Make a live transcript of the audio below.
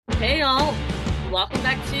welcome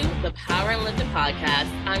back to the Power and Lifted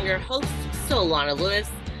podcast. I'm your host, Solana Lewis.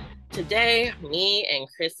 Today, me and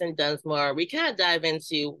Kristen Dunsmore, we kind of dive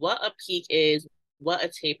into what a peak is, what a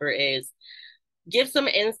taper is, give some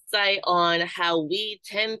insight on how we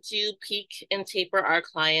tend to peak and taper our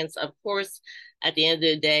clients. Of course, at the end of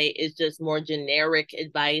the day, it's just more generic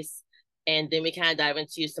advice. And then we kind of dive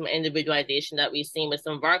into some individualization that we've seen with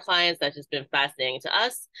some of our clients that's just been fascinating to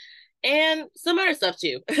us and some other stuff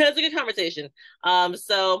too. It's a good conversation.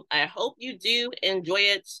 So I hope you do enjoy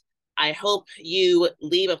it. I hope you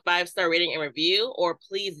leave a 5-star rating and review, or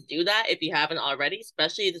please do that if you haven't already,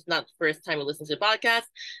 especially if it's not the first time you listen to the podcast.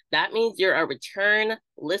 That means you're a return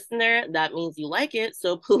listener. That means you like it.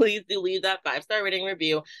 So please do leave that 5-star rating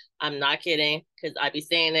review. I'm not kidding, because I be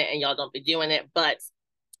saying it and y'all don't be doing it, but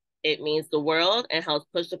it means the world and helps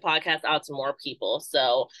push the podcast out to more people.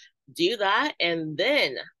 So do that, and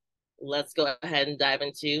then let's go ahead and dive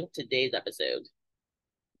into today's episode.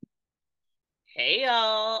 Hey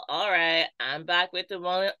y'all. All right. I'm back with the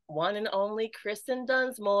one and only Kristen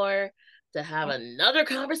Dunsmore to have another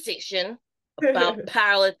conversation about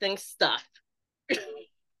powerlifting stuff.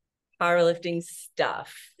 Powerlifting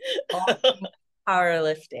stuff.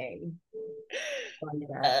 Powerlifting.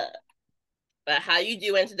 But how you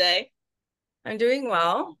doing today? I'm doing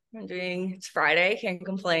well. It's Friday. Can't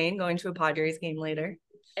complain. Going to a Padres game later.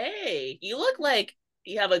 Hey, you look like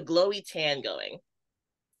you have a glowy tan going.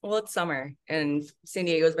 Well, it's summer and San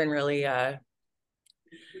Diego's been really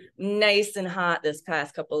nice and hot this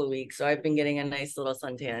past couple of weeks. So I've been getting a nice little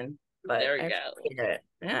suntan. But there we go.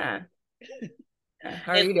 Yeah.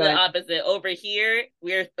 How are you doing? The opposite. Over here,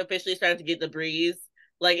 we're officially starting to get the breeze.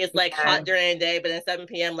 Like it's like hot during the day, but then 7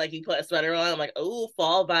 p.m. like you put a sweater on. I'm like, oh,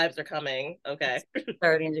 fall vibes are coming. Okay.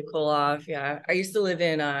 Starting to cool off. Yeah. I used to live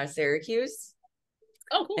in Syracuse.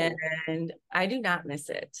 Oh, cool. And I do not miss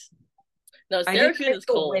it. No, Syracuse is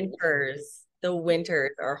cold. The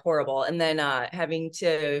winters are horrible. And then having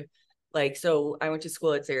to so I went to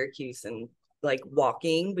school at Syracuse, and like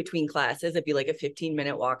walking between classes, it'd be like a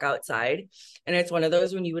 15-minute walk outside. And it's one of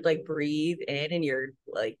those when you would like breathe in and your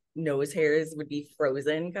like nose hairs would be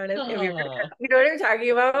frozen kind of. You know what I'm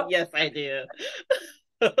talking about? Yes, I do.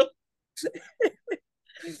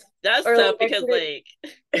 That's tough because like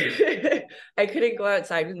I couldn't go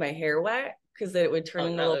outside with my hair wet because it would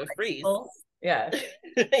turn into little freeze. Yeah.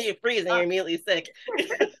 You freeze and you're immediately sick.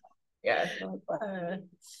 Yeah.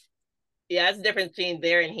 Yeah, it's the difference between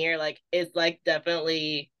there and here. Like it's like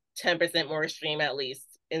definitely 10% more extreme at least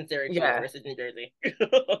in Syracuse versus New Jersey.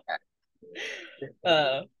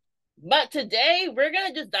 But today we're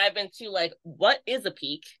gonna just dive into like what is a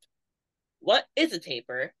peak, what is a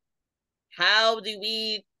taper, how do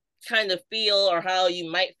we kind of feel, or how you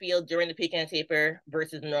might feel during the peak and taper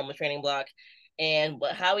versus the normal training block, and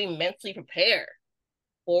how we mentally prepare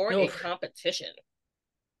for a competition.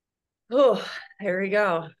 Oh, here we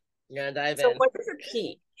go. You're gonna dive in. So what is a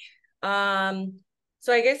peak?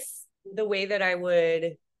 So I guess the way that I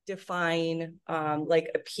would define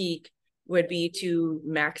like a peak would be to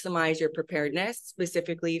maximize your preparedness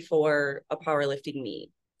specifically for a powerlifting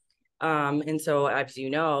meet. And so as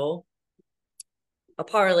you know, a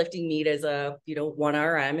powerlifting meet is a 1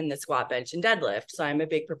 RM in the squat, bench, and deadlift. So I'm a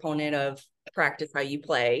big proponent of practice how you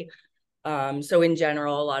play. So in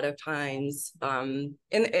general, a lot of times, and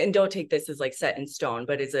don't take this as like set in stone,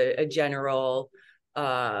 but as a general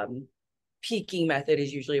peaking method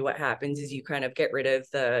is usually what happens is you kind of get rid of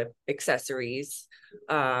the accessories.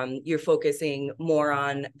 You're focusing more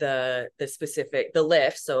on the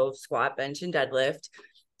lift, so squat, bench, and deadlift.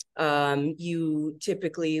 You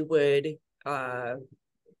typically would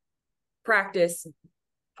practice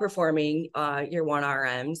performing your 1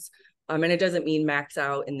 RMs. And it doesn't mean max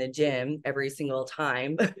out in the gym every single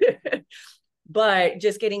time, but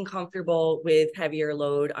just getting comfortable with heavier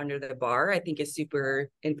load under the bar, I think is super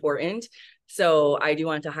important. So I do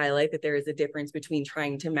want to highlight that there is a difference between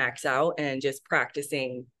trying to max out and just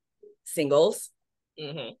practicing singles,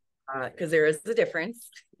 because there is a difference.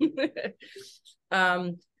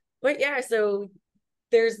 But yeah, so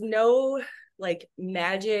there's no like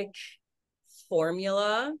magic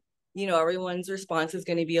formula. Everyone's response is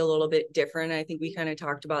going to be a little bit different. I think we kind of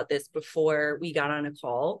talked about this before we got on a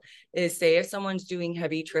call, is say if someone's doing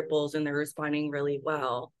heavy triples and they're responding really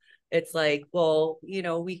well, it's like, well,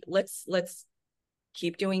 let's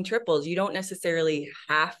keep doing triples. You don't necessarily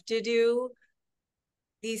have to do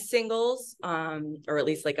these singles, or at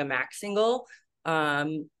least like a max single,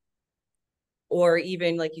 or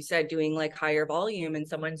even like you said, doing like higher volume and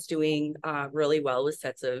someone's doing really well with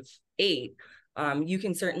sets of 8. You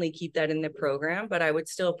can certainly keep that in the program, but I would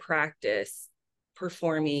still practice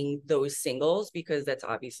performing those singles, because that's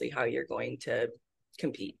obviously how you're going to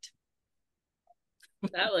compete.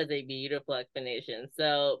 That was a beautiful explanation.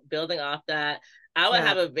 So building off that, I would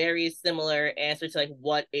have a very similar answer to like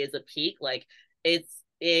what is a peak. Like it's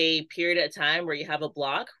a period of time where you have a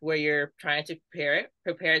block where you're trying to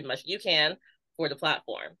prepare as much as you can for the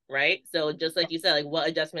platform, right? So just like you said, like what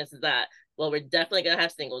adjustments is that? Well, we're definitely gonna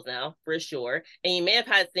have singles now for sure. And you may have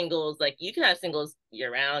had singles, like you can have singles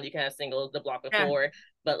year round, you can have singles the block before,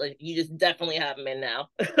 but like you just definitely have them in now.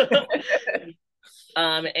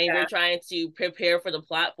 And we're trying to prepare for the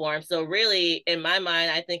platform. So really, in my mind,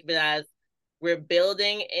 I think of it as we're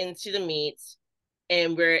building into the meet,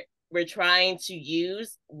 and we're trying to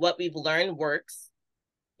use what we've learned works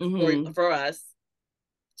for us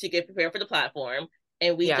to get prepared for the platform,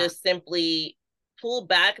 and we just simply pull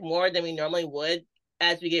back more than we normally would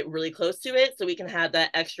as we get really close to it, so we can have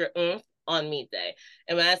that extra oomph on meet day.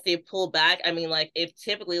 And when I say pull back, I mean like if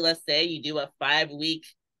typically, let's say you do a 5-week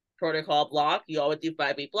protocol block, you always do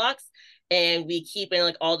 5-week blocks, and we keep in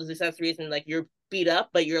like all the accessories, and like you're beat up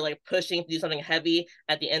but you're like pushing to do something heavy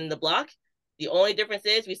at the end of the block. The only difference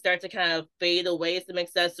is we start to kind of fade away some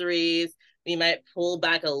accessories, we might pull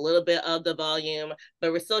back a little bit of the volume,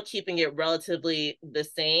 but we're still keeping it relatively the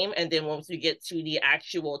same. And then once we get to the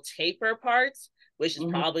actual taper parts, which is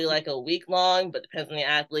probably like a week long, but depends on the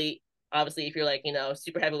athlete. Obviously, if you're like,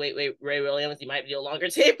 super heavyweight Ray Williams, you might do a longer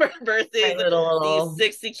taper versus the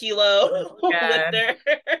 60 kilo lifter.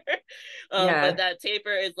 But that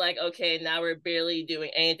taper is like, okay, now we're barely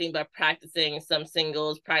doing anything but practicing some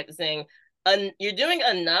singles, practicing. You're doing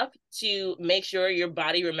enough to make sure your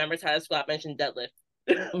body remembers how to squat, bench, and deadlift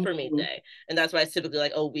for meet day. And that's why it's typically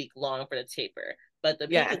like a week long for the taper. But the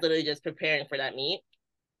peak is literally just preparing for that meet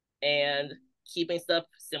and keeping stuff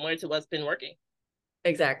similar to what's been working.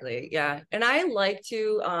 Exactly. Yeah. And I like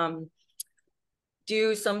to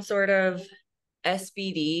do some sort of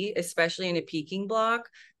SBD, especially in a peaking block,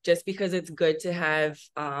 just because it's good to have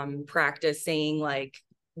practice saying like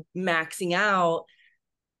maxing out,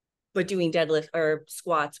 but doing deadlift or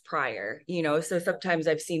squats prior, so sometimes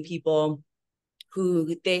I've seen people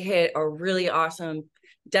who they hit a really awesome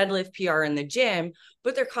deadlift PR in the gym,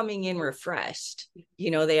 but they're coming in refreshed.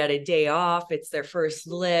 They had a day off, it's their first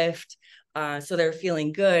lift. So they're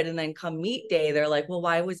feeling good. And then come meet day, they're like, well,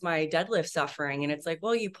 why was my deadlift suffering? And it's like,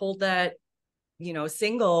 well, you pulled that,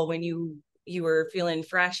 single when you were feeling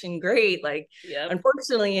fresh and great. Like,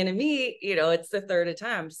 unfortunately in a meet, it's the third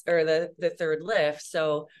attempt or the third lift.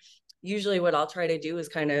 So usually what I'll try to do is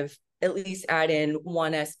kind of at least add in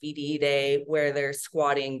one SBD day where they're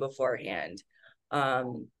squatting beforehand.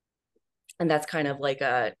 And that's kind of like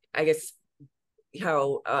I guess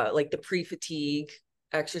how like the pre-fatigue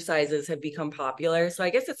exercises have become popular. So I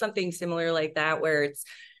guess it's something similar like that, where it's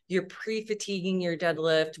you're pre-fatiguing your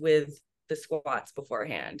deadlift with the squats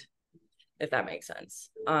beforehand, if that makes sense.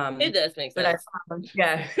 It does make sense.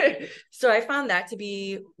 So I found that to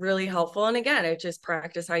be really helpful. And again, it just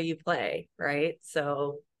practice how you play, right?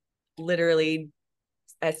 So literally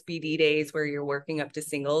SBD days where you're working up to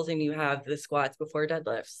singles and you have the squats before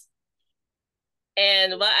deadlifts.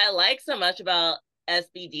 And what I like so much about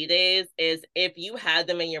SBD days is if you had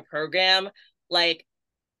them in your program, like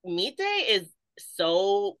meet day is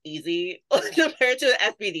so easy compared to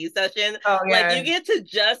an SBD session. Like you get to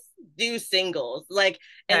just do singles. Like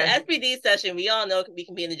an SBD session, we all know we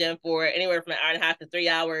can be in the gym for anywhere from an hour and a half to 3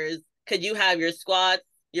 hours. Could you have your squats,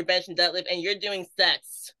 your bench and deadlift, and you're doing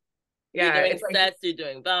sets. You're doing sets, you're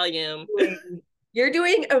doing volume. You're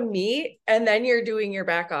doing a meet and then you're doing your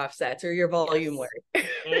back off sets or your volume work.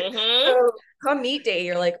 So come meet day,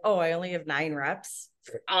 you're like, oh, I only have 9 reps.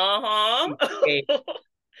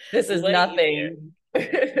 This is nothing.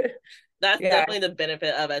 That's definitely the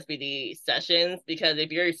benefit of SBD sessions, because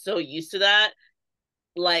if you're so used to that,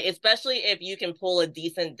 like especially if you can pull a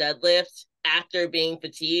decent deadlift after being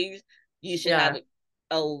fatigued, you should have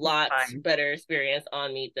a lot better experience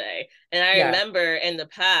on meet day. And I remember in the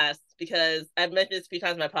past, because I've mentioned this a few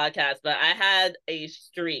times in my podcast, but I had a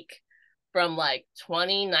streak from like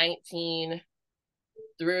 2019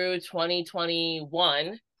 through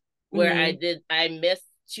 2021 where I missed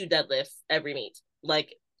 2 deadlifts every meet,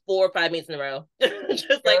 like 4 or 5 meets in a row.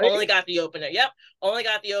 Just like only got the opener. Only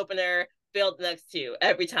got the opener, failed the next 2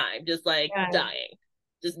 every time, just like dying.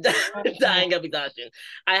 Just dying of exhaustion.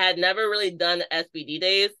 I had never really done SBD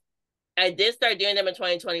days. I did start doing them in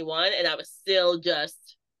 2021, and I was still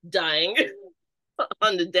just dying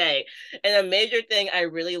on the day. And a major thing I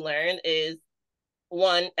really learned is,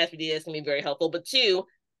 1, SBD is going to be very helpful, but 2,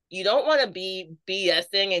 you don't want to be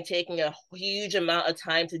BSing and taking a huge amount of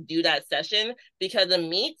time to do that session, because the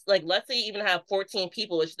meets, like let's say you even have 14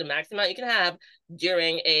 people, which is the max amount you can have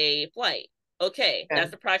during a flight. Okay, Yeah.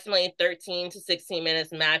 that's approximately 13 to 16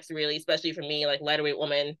 minutes max, really, especially for me, like lighter weight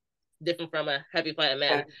woman, different from a heavy flight of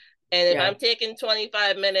men. Yeah. And if Yeah. I'm taking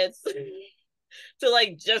 25 minutes to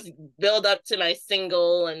like just build up to my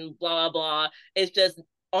single and blah blah blah, it's just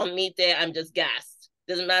on meet day, I'm just gassed.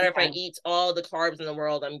 Doesn't matter if I Yeah. eat all the carbs in the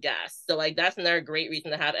world, I'm gassed. So like that's another great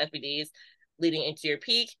reason to have FBDs leading into your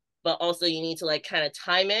peak. But also you need to like kind of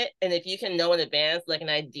time it. And if you can know in advance like an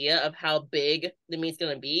idea of how big the meet's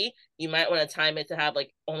gonna be, you might want to time it to have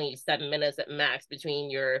like only 7 minutes at max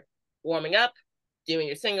between your warming up, doing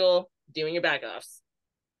your single, doing your back offs.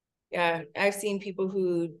 Yeah. I've seen people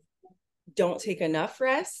who don't take enough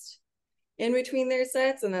rest in between their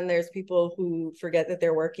sets. And then there's people who forget that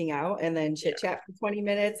they're working out and then chit Yeah. chat for 20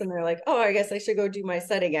 minutes and they're like, oh, I guess I should go do my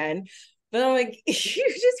set again. But I'm like, you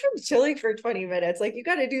just been chilling for 20 minutes. Like, you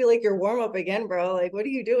got to do like your warm up again, bro. Like, what are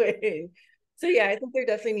you doing? So, yeah, I think there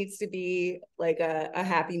definitely needs to be like a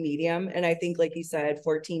happy medium. And I think, like you said,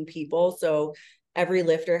 14 people. So, every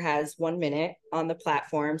lifter has 1 minute on the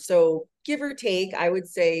platform. So, give or take, I would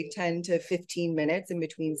say 10 to 15 minutes in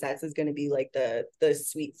between sets is going to be like the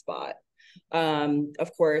sweet spot.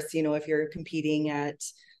 Of course, you know, if you're competing at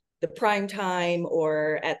the prime time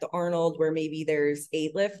or at the Arnold where maybe there's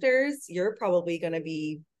 8 lifters, you're probably going to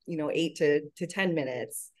be, you know, 8 to 10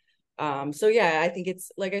 minutes. So yeah, I think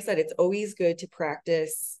it's, like I said, it's always good to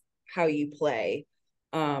practice how you play.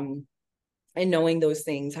 And knowing those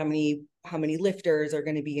things, how many lifters are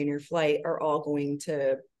going to be in your flight are all going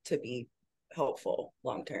to be helpful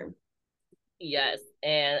long term. Yes.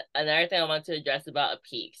 And another thing I want to address about a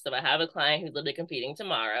peak. So I have a client who's literally competing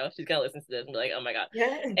tomorrow. She's gonna listen to this and be like, oh my God.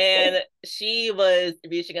 Yeah. And she was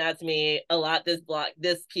reaching out to me a lot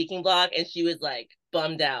this peaking block, and she was like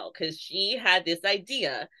bummed out because she had this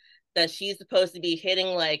idea that she's supposed to be hitting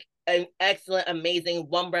like an excellent, amazing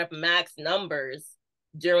 1 rep max numbers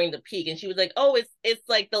during the peak. And she was like, oh, it's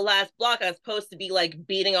like the last block. I'm supposed to be like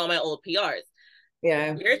beating all my old PRs.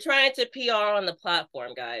 Yeah. We're trying to PR on the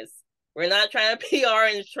platform, guys. We're not trying to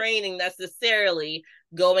PR in training necessarily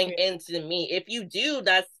going into the meet. If you do,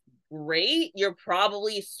 that's great. You're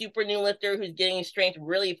probably a super new lifter who's getting strength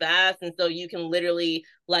really fast. And so you can literally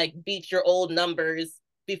like beat your old numbers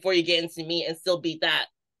before you get into meet and still beat that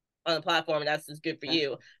on the platform. And that's just good for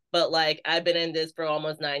you. But like I've been in this for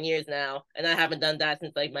almost 9 years now, and I haven't done that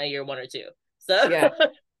since like my year 1 or 2. So Yeah. and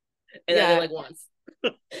I did Yeah. like once.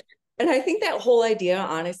 And I think that whole idea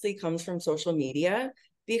honestly comes from social media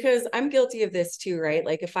because I'm guilty of this too, right?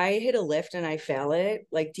 Like if I hit a lift and I fail it,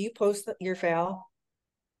 like, do you post your fail?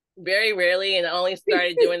 Very rarely, and I only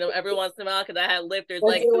started doing them every once in a while because I had lifters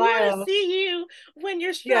Once like, in a we want to while. see you when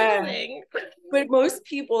you're Yeah. struggling. But most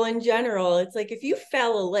people in general, it's like if you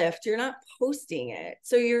fail a lift, you're not posting it.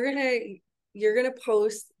 So you're gonna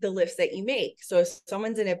post the lifts that you make. So if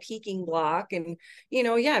someone's in a peaking block and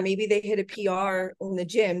yeah, maybe they hit a PR in the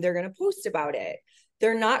gym, they're gonna post about it.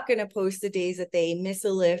 They're not gonna post the days that they miss a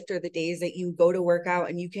lift or the days that you go to work out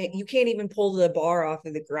and you can't even pull the bar off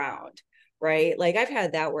of the ground. Right. Like I've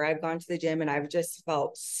had that where I've gone to the gym and I've just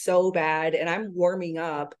felt so bad and I'm warming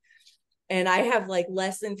up and I have like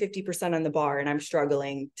less than 50% on the bar and I'm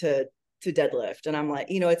struggling to deadlift. And I'm like,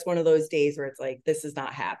 it's one of those days where it's like, this is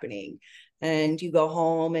not happening. And you go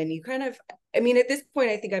home and you kind of, I mean, at this point,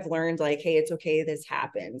 I think I've learned like, hey, it's okay, this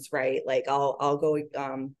happens, right? Like I'll go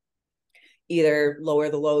either lower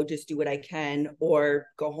the load, just do what I can, or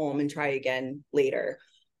go home and try again later.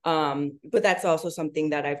 But that's also something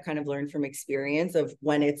that I've kind of learned from experience of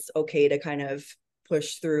when it's okay to kind of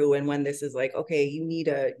push through and when this is like, okay, you need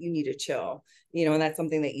to chill, and that's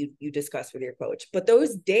something that you discuss with your coach. But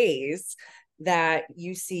those days that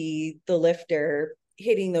you see the lifter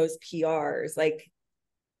hitting those PRs, like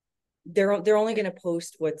they're only going to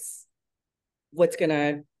post what's going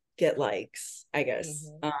to get likes, I guess.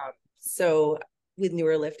 Mm-hmm. So with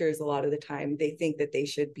newer lifters, a lot of the time they think that they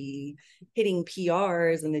should be hitting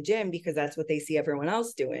PRs in the gym because that's what they see everyone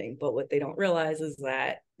else doing. But what they don't realize is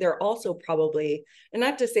that they're also probably, and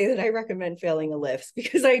not to say that I recommend failing a lift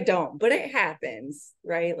because I don't, but it happens,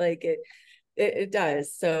 right? Like it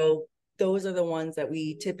does. So those are the ones that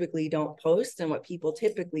we typically don't post and what people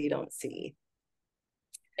typically don't see.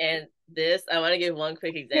 And this, I want to give one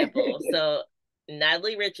quick example. So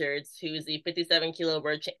Natalie Richards, who's the 57 kilo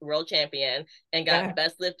world champion and got Yeah.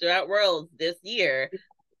 best lifter at Worlds this year, she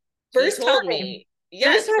First told time. me,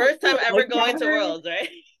 yes, first time ever Like going to never, Worlds, right?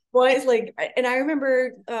 well, it's like, and I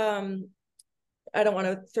remember, I don't want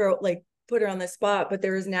to put her on the spot, but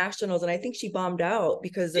there was nationals and I think she bombed out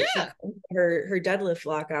because she Yeah. her deadlift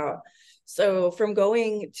lockout. So from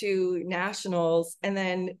going to nationals and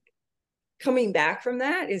then coming back from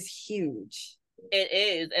that is huge. It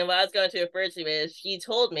is. And what I was going to refer to is she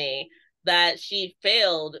told me that she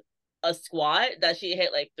failed a squat that she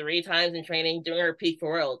hit like 3 times in training during her peak for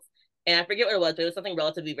worlds. And I forget what it was, but it was something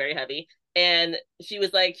relatively very heavy. And she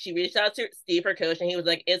was like, she reached out to Steve, her coach, and he was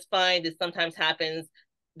like, it's fine. This sometimes happens.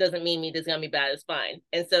 Doesn't mean me this is gonna be bad. It's fine.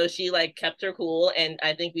 And so she like kept her cool. And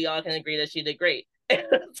I think we all can agree that she did great.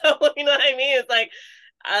 So you know what I mean? It's like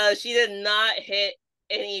she did not hit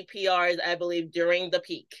any PRs, I believe, during the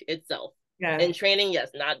peak itself. Yeah. In training, yes,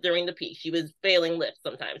 not during the peak. She was failing lifts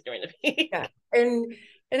sometimes during the peak. Yeah. And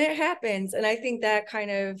it happens. And I think that kind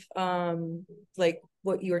of like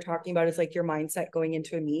what you were talking about is like your mindset going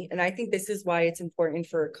into a meet. And I think this is why it's important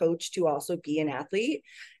for a coach to also be an athlete.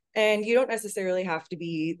 And you don't necessarily have to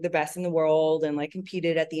be the best in the world and like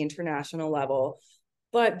competed at the international level.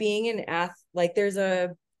 But being an athlete, like there's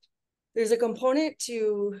a component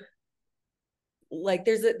to like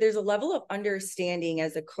there's a level of understanding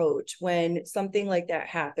as a coach when something like that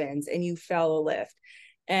happens and you fail a lift.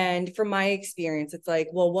 And from my experience, it's like,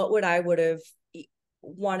 well, what would have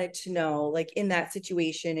wanted to know like in that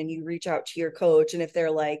situation? And you reach out to your coach, and if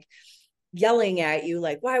they're like yelling at you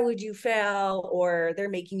like, why would you fail, or they're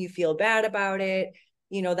making you feel bad about it,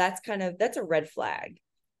 that's a red flag.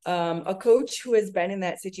 A coach who has been in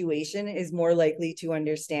that situation is more likely to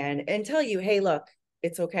understand and tell you, hey, look,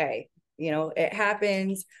 it's okay, it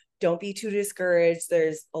happens. Don't be too discouraged.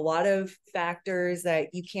 There's a lot of factors that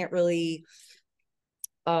you can't really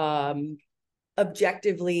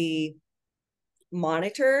objectively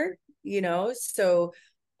monitor, so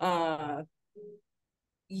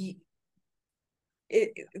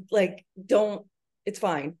it like don't it's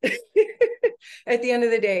fine. At the end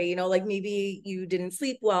of the day, like maybe you didn't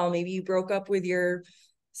sleep well, maybe you broke up with your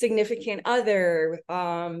significant other,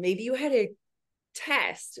 maybe you had a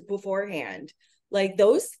test beforehand. Like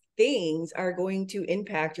those things are going to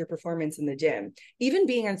impact your performance in the gym. Even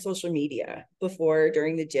being on social media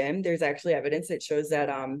during the gym, there's actually evidence that shows that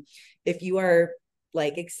if you are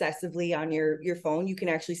like excessively on your phone, you can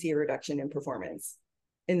actually see a reduction in performance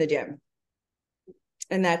in the gym,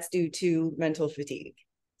 and that's due to mental fatigue.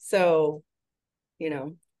 So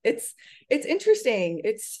it's interesting.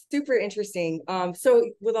 It's super interesting.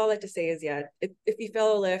 So with all that to say is, yeah, if you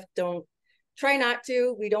fail a lift, don't try not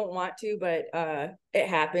to. We don't want to, but it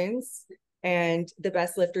happens. And the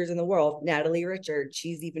best lifters in the world, Natalie Richard,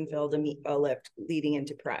 she's even failed a lift leading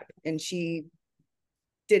into prep, and she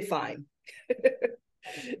did fine.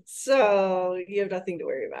 So you have nothing to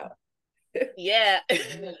worry about. Yeah.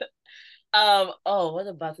 Oh, what was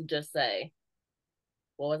I about to just say?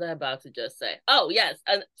 What was I about to just say? Oh, yes.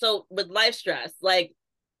 And so with life stress, like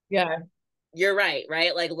Yeah. you're right,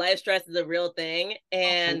 right? Like life stress is a real thing. Oh my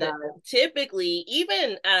And God. typically,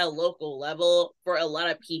 even at a local level, for a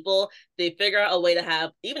lot of people, they figure out a way to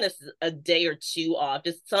have even a day or two off,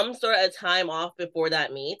 just some sort of time off before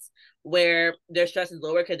that meets where their stress is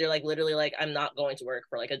lower because they're like literally like, I'm not going to work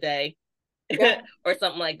for like a day. Yeah. Or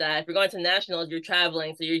something like that. If you're going to nationals, you're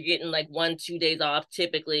traveling, so you're getting like 1-2 days off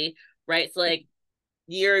typically, right? So like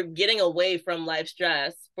you're getting away from life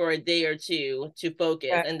stress for a day or two to focus,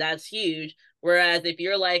 Yeah. and that's huge. Whereas if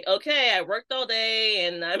you're like, okay, I worked all day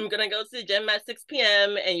and I'm gonna go to the gym at 6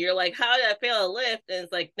 p.m. and you're like, how did I fail a lift? And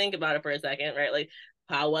it's like, think about it for a second, right? Like,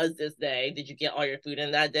 how was this day? Did you get all your food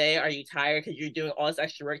in that day? Are you tired because you're doing all this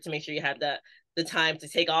extra work to make sure you have the time to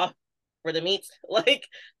take off for the meets? Like,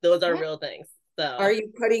 those are Yeah. real things. Are So,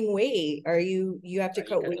 you cutting weight? You have to are you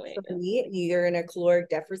cut cutting weight weight? for the meet. You're in a caloric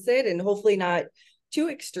deficit, and hopefully not too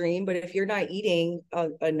extreme. But if you're not eating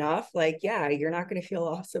enough, like, yeah, you're not going to feel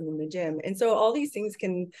awesome in the gym. And so all these things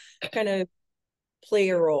can kind of play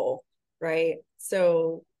a role, right?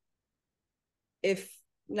 So if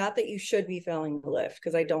not that you should be failing the lift,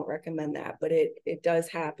 because I don't recommend that, but it does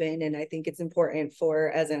happen. And I think it's important for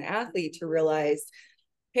as an athlete to realize,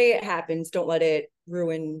 hey, it happens. Don't let it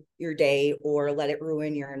ruin your day or let it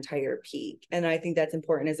ruin your entire peak. And I think that's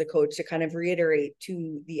important as a coach to kind of reiterate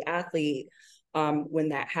to the athlete when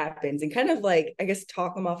that happens, and kind of like, I guess,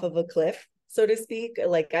 talk them off of a cliff, so to speak.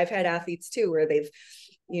 Like I've had athletes too, where they've,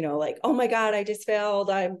 like, oh my God, I just failed.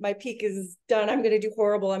 My peak is done. I'm going to do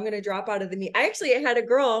horrible. I'm going to drop out of the meet. I had a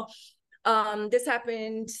girl, this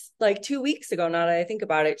happened like 2 weeks ago. Now that I think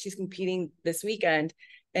about it, she's competing this weekend,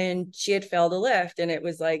 and she had failed a lift, and it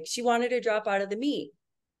was like she wanted to drop out of the meet.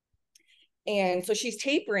 And so she's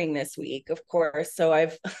tapering this week, of course. So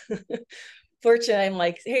I've fortunately, I'm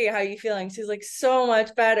like, hey, how are you feeling? She's like, so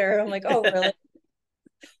much better. I'm like, oh, really?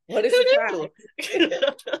 What a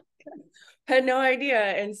surprise. Had no idea.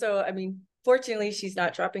 And so, I mean, fortunately, she's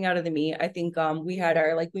not dropping out of the meet. I think we had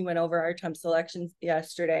we went over our temp selections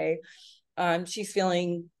yesterday. She's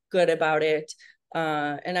feeling good about it.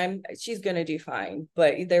 And she's gonna do fine.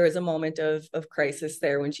 But there was a moment of crisis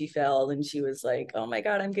there when she fell and she was like, oh my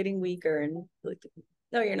God, I'm getting weaker. And like,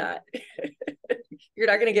 no, you're not. You're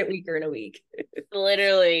not gonna get weaker in a week.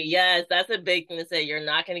 Literally, yes, that's a big thing to say. You're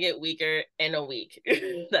not gonna get weaker in a week.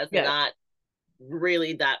 That's not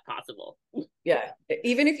really that possible. Yeah.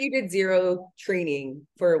 Even if you did zero training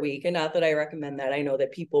for a week, and not that I recommend that, I know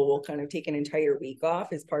that people will kind of take an entire week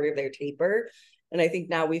off as part of their taper. And I think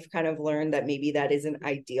now we've kind of learned that maybe that isn't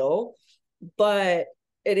ideal, but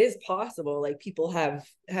it is possible. Like people have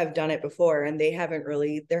done it before and they haven't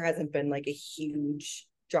really, there hasn't been like a huge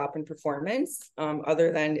drop in performance,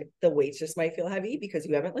 other than the weights just might feel heavy because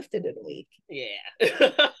you haven't lifted in a week. Yeah.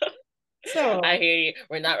 So I hear you.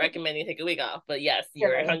 We're not recommending take a week off, but yes,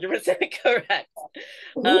 you're 100% correct.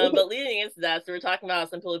 But leading into that, so we're talking about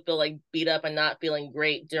some people feel like beat up and not feeling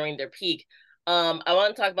great during their peak. I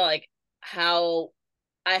want to talk about like how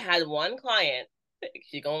I had one client,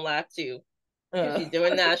 she's gonna laugh too, because she's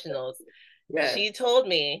doing nationals. Yeah. She told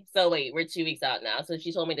me, so wait, we're 2 weeks out now. So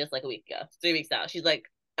she told me this like a week ago, 3 weeks out. She's like,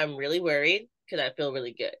 I'm really worried because I feel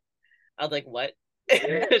really good. I was like, what?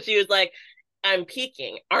 She was like, I'm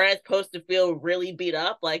peaking. Aren't I supposed to feel really beat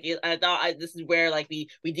up? Like I thought this is where like we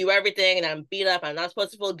do everything and I'm beat up. I'm not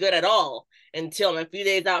supposed to feel good at all until I'm a few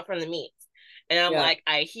days out from the meet. And I'm like,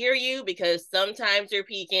 I hear you because sometimes you're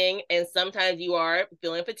peaking and sometimes you are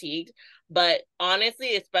feeling fatigued. But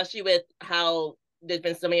honestly, especially with how there's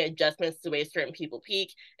been so many adjustments to the way certain people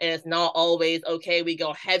peak, and it's not always okay. We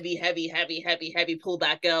go heavy, heavy, heavy, heavy, heavy, pull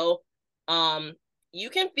back, go. You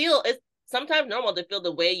can feel it's sometimes normal to feel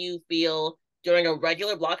the way you feel during a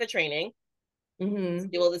regular block of training.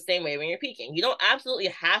 Feel the same way when you're peaking. You don't absolutely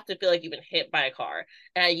have to feel like you've been hit by a car.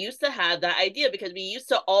 And I used to have that idea because we used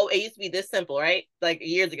to it used to be this simple, right? Like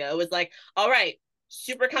years ago, it was like, all right,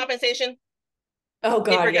 super compensation. Oh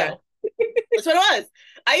God, yeah. Go. That's what it was.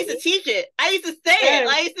 I used to teach it. I used to say it.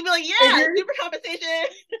 I used to be like, yeah, super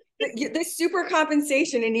compensation. This super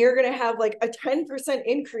compensation, and you're going to have like a 10%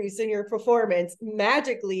 increase in your performance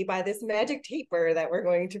magically by this magic taper that we're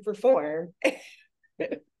going to perform.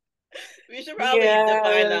 We should probably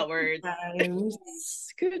define that word.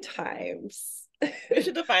 Good times. We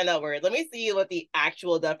should define that word. Let me see what the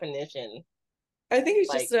actual definition. I think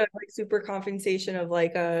it's just a like super compensation of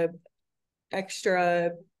like a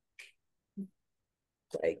extra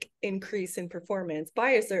like increase in performance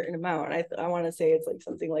by a certain amount. I want to say it's like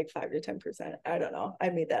something like 5 to 10%. I don't know.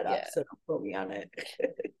 I made that up, so don't quote me on it.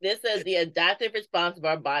 This says the adaptive response of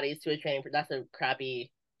our bodies to a training. That's a crappy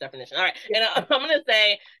definition. All right, and I'm gonna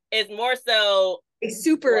say it's more so a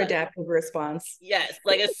super adaptive response. Yes,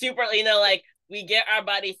 like a super. Like we get our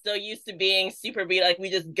body so used to being super beat, like we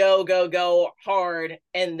just go hard,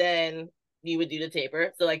 and then you would do the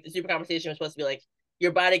taper. So like the super compensation was supposed to be like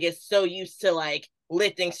your body gets so used to like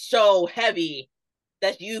lifting so heavy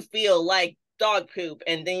that you feel like dog poop,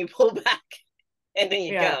 and then you pull back and then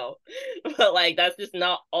you go. But like that's just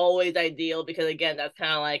not always ideal because again, that's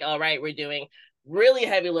kind of like, all right, we're doing really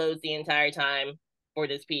heavy loads the entire time for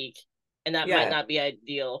this peak, and that might not be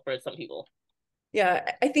ideal for some people. Yeah,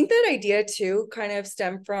 I think that idea too kind of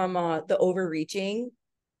stemmed from the overreaching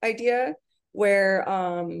idea where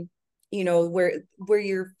where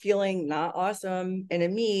you're feeling not awesome in a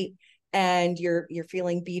meet and you're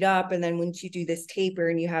feeling beat up, and then once you do this taper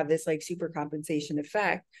and you have this like super compensation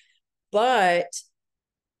effect. But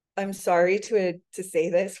I'm sorry to say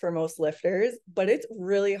this for most lifters, but it's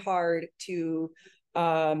really hard to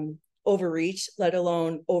overreach, let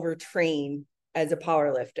alone overtrain as a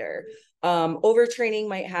power lifter. Overtraining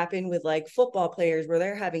might happen with like football players where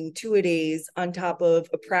they're having 2-a-days on top of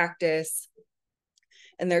a practice,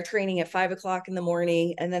 and they're training at 5 o'clock in the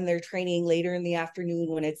morning, and then they're training later in the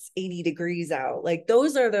afternoon when it's 80 degrees out. Like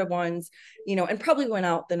those are the ones, and probably went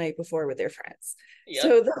out the night before with their friends. Yep.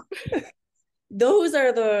 So those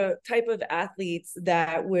are the type of athletes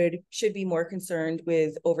that should be more concerned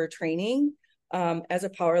with overtraining. As a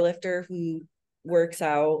power lifter who works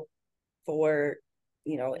out for,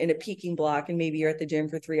 in a peaking block, and maybe you're at the gym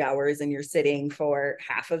for 3 hours and you're sitting for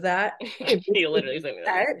half of that. You literally saying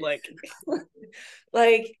that.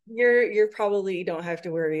 Like you're probably don't have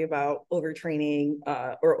to worry about overtraining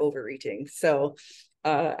or overreaching. So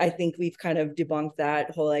I think we've kind of debunked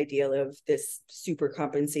that whole idea of this super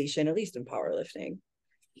compensation, at least in powerlifting.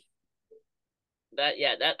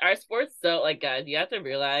 That our sports, so like guys, you have to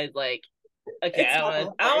realize like, okay, I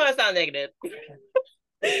don't want to sound negative.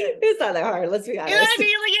 It's not that hard, let's be You know what I honest.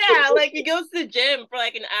 mean? Like, yeah, like you go to the gym for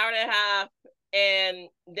like an hour and a half, and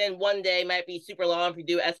then one day might be super long if you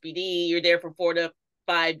do SBD. You're there for 4 to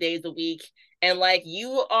 5 days a week, and like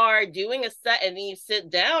you are doing a set and then you sit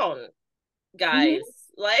down, Mhm. guys.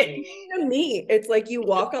 Like, In a meet, it's like you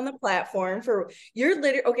walk on the platform for you're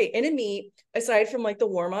literally okay. In a meet, aside from like the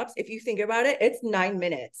warm-ups, if you think about it, it's 9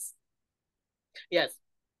 minutes. yes,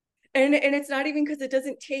 And it's not even because it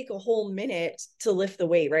doesn't take a whole minute to lift the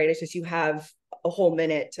weight, right? It's just you have a whole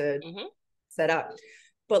minute to mm-hmm. set up.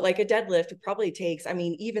 But like a deadlift, it probably takes, I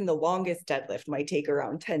mean, even the longest deadlift might take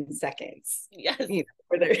around 10 seconds, Yes, you know,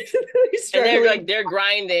 where they're and they're like struggling. they're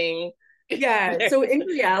grinding. Yeah. So in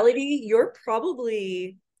reality, you're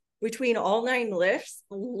probably between all 9 lifts,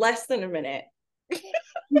 less than a minute.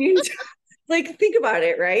 Like, think about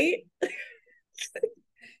it, right?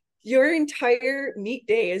 Your entire meet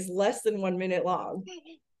day is less than 1 minute long.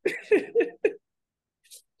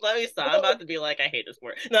 Let me stop. I'm about to be like, I hate this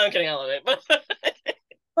sport. No, I'm kidding. I love it, but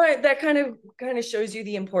But that kind of shows you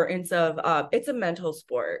the importance of it's a mental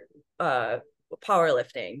sport.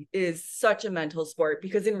 Powerlifting is such a mental sport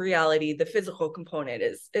because in reality the physical component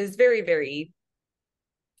is very, very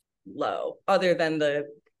low, other than the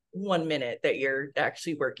 1 minute that you're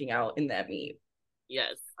actually working out in that meet.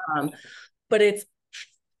 yes, Um, but it's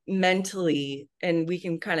mentally, and we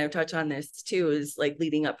can kind of touch on this too, is like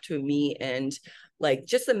leading up to a meet and like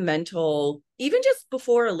just the mental, even just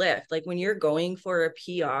before a lift, like when you're going for a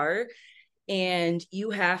PR and you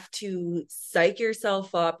have to psych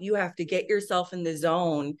yourself up, you have to get yourself in the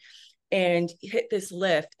zone and hit this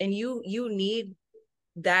lift, and you need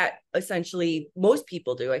that. Essentially most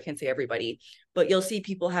people do, I can't say everybody, but you'll see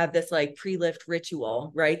people have this like pre-lift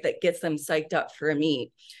ritual, right, that gets them psyched up for a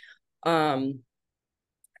meet, um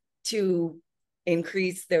to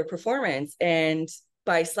increase their performance. And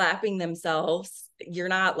by slapping themselves, you're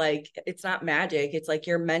not like, it's not magic, it's like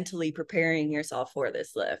you're mentally preparing yourself for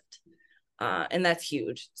this lift, and that's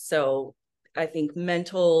huge. So I think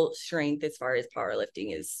mental strength as far as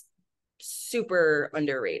powerlifting is super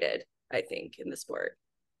underrated, I think, in the sport.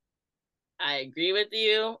 I agree with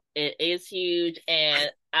you. It is huge,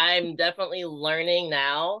 and I'm definitely learning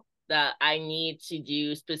now that I need to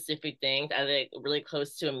do specific things as I really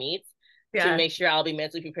close to a meet to Yeah. make sure I'll be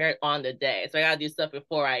mentally prepared on the day. So I gotta do stuff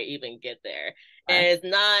before I even get there. Uh, And it's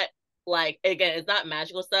not like, again, it's not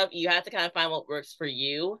magical stuff. You have to kind of find what works for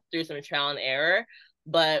you through some trial and error.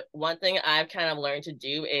 But one thing I've kind of learned to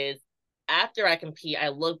do is after I compete, I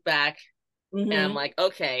look back and I'm mm-hmm. like,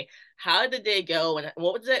 okay, how did the day go? And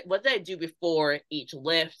what did I do before each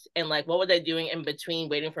lift? And like, what was I doing in between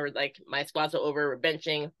waiting for like my squats are over,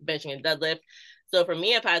 benching and deadlift? So for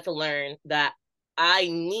me, I've had to learn that I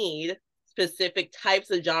need specific types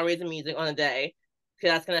of genres of music on a day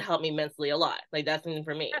because that's going to help me mentally a lot. Like, that's something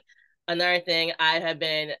for me. Another thing, I have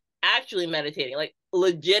been actually meditating, like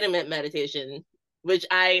legitimate meditation, which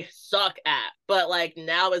I suck at, but like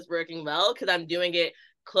now it's working well because I'm doing it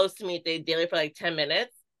close to me daily for like 10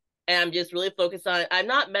 minutes. And I'm just really focused on, I'm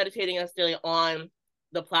not meditating necessarily on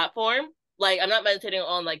the platform. Like, I'm not meditating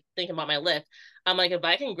on like thinking about my lift. I'm like, if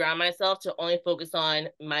I can ground myself to only focus on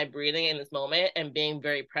my breathing in this moment and being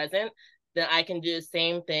very present, then I can do the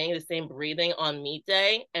same thing, the same breathing on meet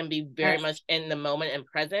day and be very Yes. much in the moment and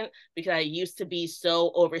present, because I used to be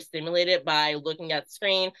so overstimulated by looking at the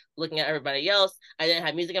screen, looking at everybody else. I didn't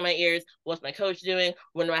have music in my ears. What's my coach doing?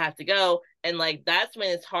 When do I have to go? And like, that's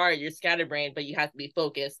when it's hard. You're scatterbrained, but you have to be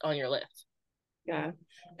focused on your lift. Yeah.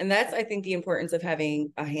 And that's, I think, the importance of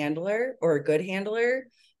having a handler or a good handler,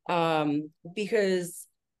 because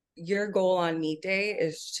your goal on meet day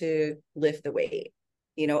is to lift the weight.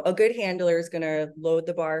 You know, a good handler is going to load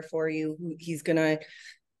the bar for you. He's going to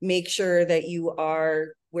make sure that you are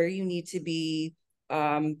where you need to be,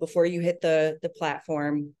 before you hit the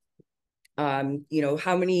platform. You know,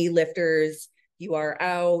 how many lifters you are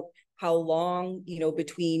out, how long, you know,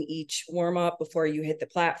 between each warm up before you hit the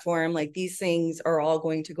platform. Like, these things are all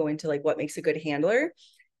going to go into like what makes a good handler.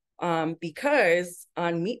 Because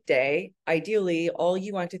on meet day, ideally, all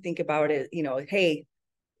you want to think about is, you know, hey,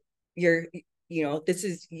 you're, you know, this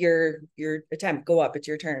is your attempt, go up, it's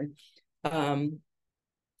your turn. And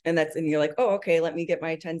that's, and you're like, oh, okay, let me get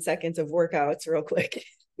my 10 seconds of workouts real quick.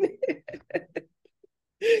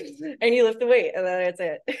 And you lift the weight, and then that's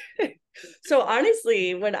it. So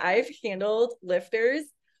honestly, when I've handled lifters,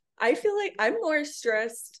 I feel like I'm more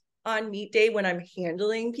stressed on meet day when I'm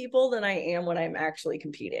handling people than I am when I'm actually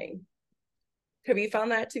competing. Have you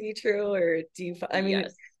found that to be true, or do you? I mean,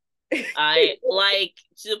 Yes. I like,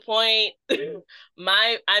 to the point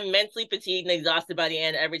I'm mentally fatigued and exhausted by the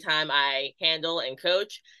end every time I handle and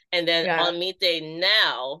coach. And then Yeah. on meet day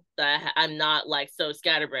now that I'm not like so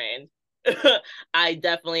scatterbrained, I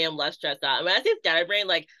definitely am less stressed out. When I say scatterbrained,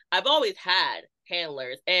 like I've always had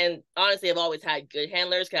handlers, and honestly, I've always had good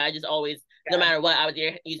handlers because I just always, no Yeah. matter what, I was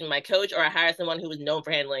either using my coach or I hired someone who was known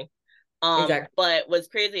for handling. Exactly. But what's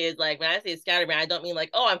crazy is like when I say scatterbrain, I don't mean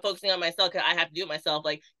like, oh, I'm focusing on myself because I have to do it myself.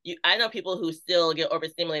 Like I know people who still get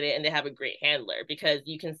overstimulated and they have a great handler because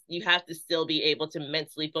you have to still be able to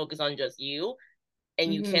mentally focus on just you,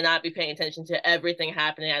 and you Mm-hmm. cannot be paying attention to everything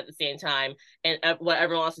happening at the same time and what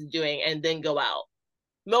everyone else is doing and then go out.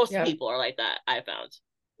 Most Yeah. people are like that, I found.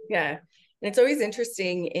 Yeah. And it's always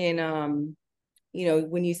interesting in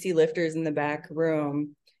when you see lifters in the back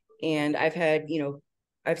room, and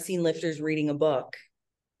I've seen lifters reading a book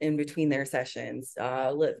in between their sessions,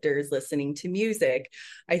 lifters listening to music.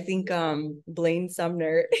 I think Blaine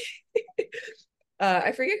Sumner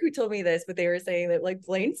I forget who told me this, but they were saying that like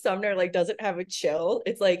Blaine Sumner like doesn't have a chill.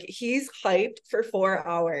 It's like he's hyped for 4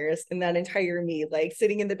 hours in that entire meet, like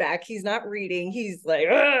sitting in the back. He's not reading. He's like,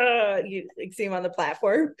 you like, see him on the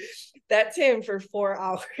platform. That's him for 4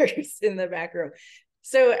 hours in the back room.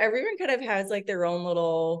 So everyone kind of has like their own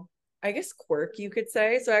little, I guess, quirk, you could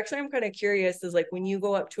say. So actually, I'm kind of curious is like when you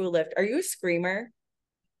go up to a lift, are you a screamer?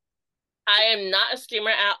 I am not a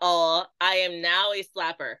screamer at all. I am now a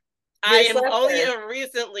slapper. You're I a am only slapper.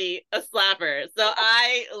 recently a slapper. So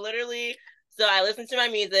I listen to my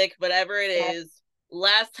music, whatever it Yeah. is.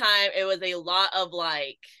 Last time it was a lot of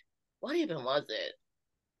like, what even was it?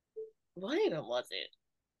 What even was it?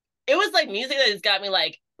 It was like music that just got me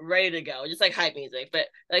like ready to go, just like hype music, but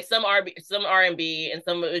like some R&B, and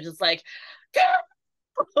some it was just like,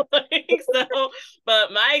 like so.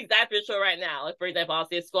 But my exact ritual right now, like for example, I'll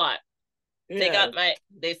say a squat. Take Yeah. out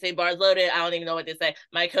they say bars loaded. I don't even know what they say.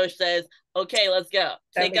 My coach says, okay, let's go. Time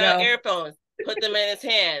Take to out go. earphones, put them in his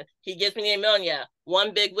hand. He gives me the ammonia.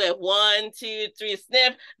 One big whip. 1, 2, 3,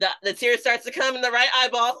 sniff. The tear starts to come in the right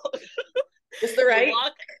eyeball. Just the You right.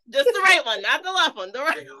 walk, just the right one, not the left one, the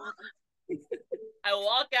right one. I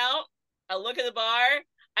walk out, I look at the bar,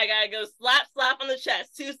 I gotta go slap on the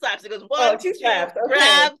chest, 2 slaps. It goes Oh, one, two two, slaps. Okay.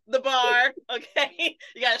 grab the bar, okay?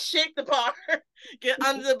 You gotta shake the bar, get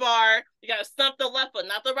under the bar, you gotta stomp the left foot,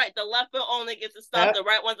 not the right. The left foot only gets to stomp, Yep. the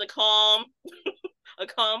right one's a calm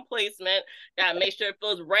placement. Gotta make sure it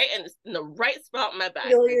feels right in the right spot in my back.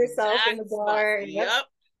 Feel The yourself in the exact spot. bar. Yep. Yep.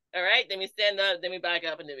 All right, then we stand up, then we back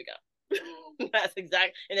up, and then we go. That's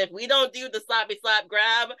exact. And if we don't do the sloppy slap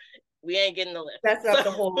grab, we ain't getting the lift. That's up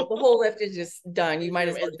So the whole lift is just done. You this might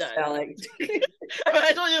room as well is just done. spell it. I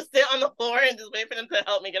might as well just sit on the floor and just wait for them to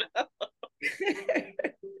help me get up.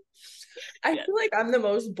 I Yeah. feel like I'm the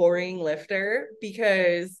most boring lifter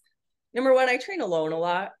because number one, I train alone a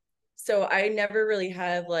lot. So I never really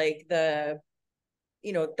have like the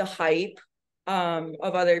hype of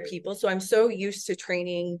other people. So I'm so used to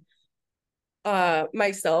training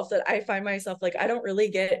myself that I find myself like I don't really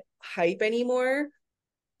get hype anymore.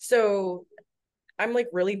 So I'm like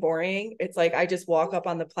really boring. It's like I just walk up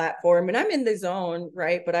on the platform and I'm in the zone,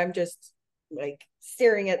 right? But I'm just like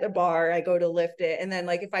staring at the bar. I go to lift it. And then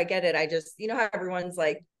like if I get it, I just, you know how everyone's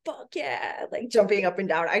like, fuck yeah, like jumping up and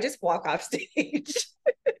down. I just walk off stage.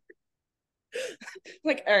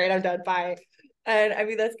 Like, all right, I'm done. Bye. And I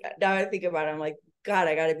mean, that's now I think about it, I'm like, God,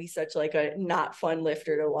 I gotta be such like a not fun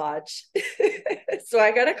lifter to watch. So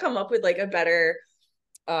I gotta come up with like a better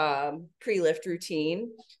pre-lift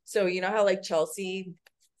routine. So you know how like Chelsea,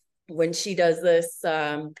 when she does this,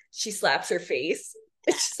 she slaps her face.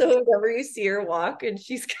 So whenever you see her walk and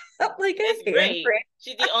she's got like It's a great. handprint.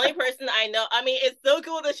 She's the only person I know. I mean, it's so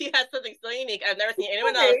cool that she has something so unique. I've never seen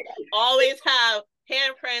anyone else Right. always have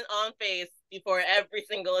handprint on face before every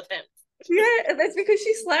single attempt. Yeah, and that's because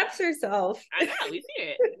she slaps herself. I know, we see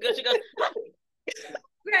it. She goes,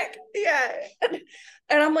 Yeah.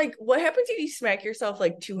 And I'm like, what happens if you smack yourself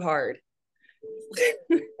like too hard?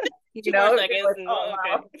 You 2 more seconds. like, oh,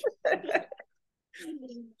 wow. Okay.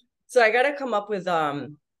 So I gotta come up with I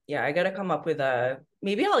gotta come up with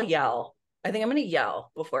maybe I'll yell. I think I'm gonna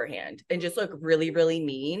yell beforehand and just look really, really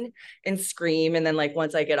mean and scream. And then like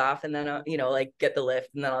once I get off and then like get the lift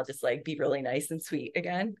and then I'll just like be really nice and sweet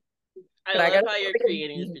again. I But I love gotta how you're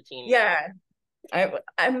creating this routine now. yeah.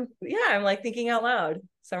 I'm like thinking out loud.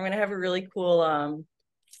 So I'm gonna have a really cool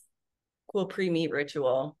pre-meet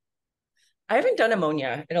ritual. I haven't done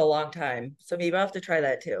ammonia in a long time, so maybe I'll have to try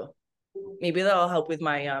that too. Maybe that'll help with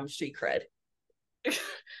my street cred.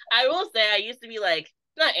 I will say I used to be like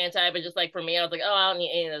not anti, but just like for me, I was like, oh, I don't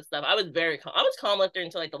need any of this stuff. I was calm lifter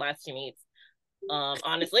until like the last 2 meets.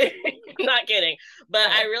 Honestly. I'm not kidding. But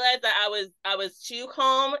I realized that I was too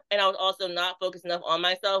calm, and I was also not focused enough on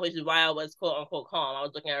myself, which is why I was quote unquote calm. I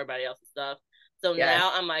was looking at everybody else's stuff. So Yeah.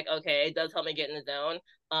 now I'm like, okay, it does help me get in the zone.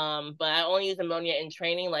 But I only use ammonia in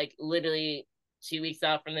training, like literally 2 weeks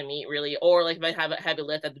out from the meet, really, or like if I have a heavy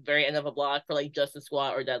lift at the very end of a block for like just a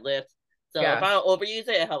squat or deadlift. So if Yeah. I don't overuse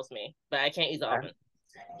it, it helps me, but I can't use it Yeah. often.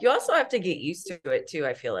 You also have to get used to it too,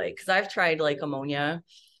 I feel like, because I've tried like ammonia.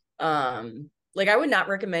 Like I would not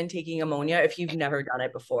recommend taking ammonia if you've never done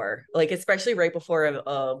it before, like especially right before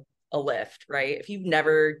a lift, right? If you've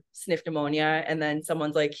never sniffed ammonia and then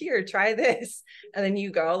someone's like, here, try this, and then you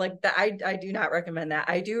go like that, I do not recommend that.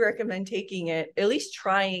 I do recommend taking it, at least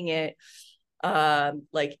trying it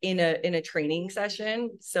like in a training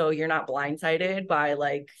session, so you're not blindsided by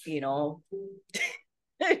like, you know,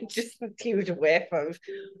 just a huge whiff of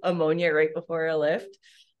ammonia right before a lift.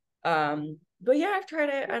 But yeah, I've tried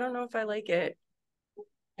it. I don't know if I like it.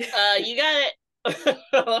 You got it. We're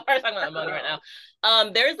talking about ammonia right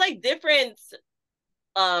now. There's like different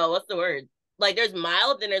what's the word? Like there's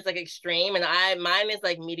mild and there's like extreme, and I mine is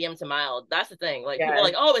like medium to mild. That's the thing. Like people are Yeah.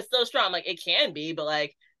 like, oh, it's so strong. Like it can be, but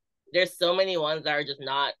like there's so many ones that are just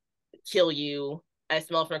not kill you. I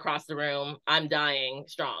smell from across the room. I'm dying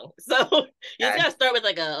strong. So you just Yeah. gotta start with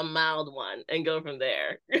like a mild one and go from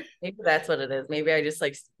there. Maybe that's what it is. Maybe I just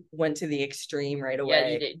like went to the extreme right Yeah, you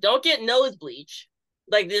away. did. Don't get nose bleach.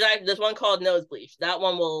 Like this one called nose bleach. That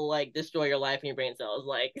one will like destroy your life and your brain cells.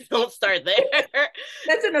 Like don't start there.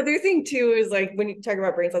 That's another thing too, is like when you talk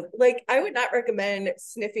about brain cells, like I would not recommend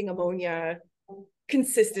sniffing ammonia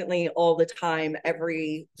consistently all the time,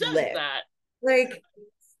 every Just lift. that. Like,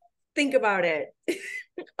 think about it.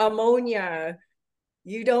 Ammonia,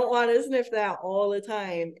 you don't want to sniff that all the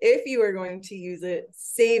time. If you are going to use it,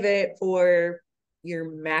 save it for your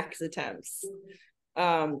max attempts.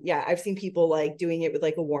 Yeah, I've seen people like doing it with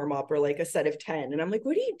like a warm up or like a set of 10, and I'm like,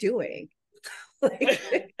 what are you doing? Like,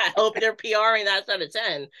 I hope they're PRing that set of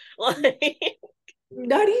 10. Like,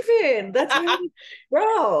 not even. That's why,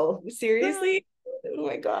 bro, seriously? Oh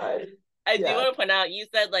my God. I do Yeah. want to point out you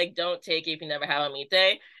said like don't take it if you never have a meet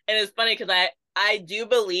day. And it's funny because I do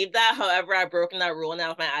believe that. However, I've broken that rule now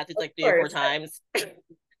with my athletes Of like 3 or 4 course. times.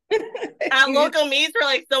 At You local meets where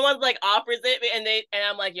like someone's like offers it and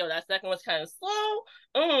I'm like, yo, that second was kind of slow.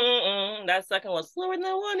 That second was slower than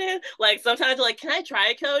I wanted. Like sometimes they're like, can I try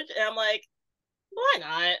it, coach? And I'm like, why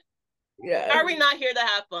not? yeah. Are we not here to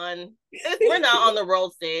have fun? We're not on the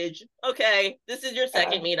world stage. Okay, this is your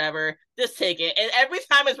second Yeah. meet ever. Just take it. And every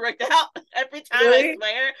time it's worked out. Every time I Really?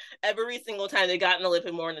 swear, every single time they got in a little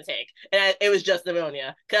bit more in the tank. And it was just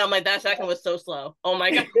pneumonia. Cause I'm like, that second was so slow. Oh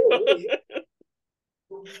my God.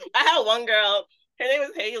 I had one girl, her name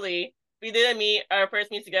was Haley. We did a meet, our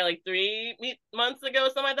first meet together like 3 months ago,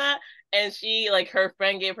 something like that. And she, like, her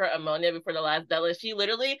friend gave her ammonia before the last deadlift. She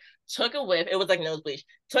literally took a whiff. It was like nose bleach.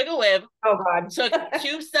 Took a whiff, Oh God. took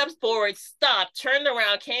 2 steps forward, stopped, turned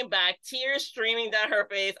around, came back, tears streaming down her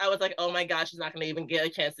face. I was like, oh my gosh, she's not going to even get a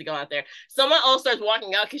chance to go out there. Someone else starts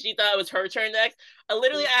walking out because she thought it was her turn next.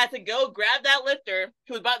 I had to go grab that lifter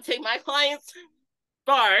who was about to take my client's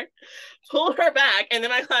bar, pull her back, and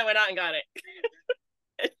then my client went out and got it.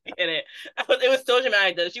 In it. It was so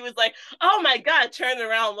dramatic though. She was like, oh my God, turned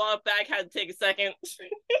around, walked back, had to take a second.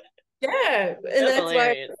 Yeah. It And was that's why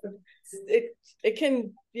hilarious. it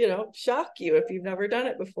can, you know, shock you if you've never done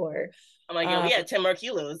it before. I'm like, yo, we Um, had 10 more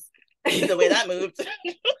kilos. The way that moved.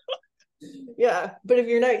 yeah. But if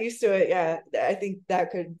you're not used to it, yeah, I think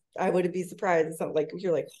that could, I wouldn't be surprised if something like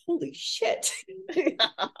you're like, holy shit.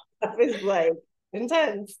 That was like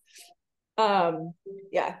intense.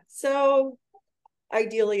 Yeah. So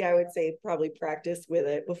ideally I would say probably practice with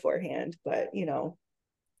it beforehand, but you know,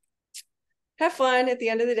 have fun at the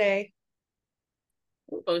end of the day.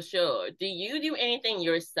 For sure. Do you do anything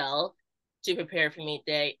yourself to prepare for meet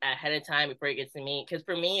day ahead of time before you get to meet? Because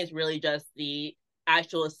for me, it's really just the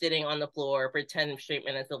actual sitting on the floor for 10 straight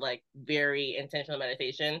minutes of like very intentional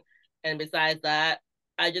meditation. And besides that,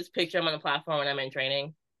 I just picture them on the platform when I'm in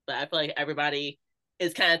training. But I feel like everybody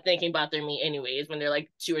is kind of thinking about their meet anyways when they're like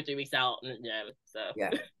 2 or 3 weeks out in the gym. Yeah.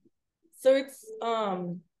 So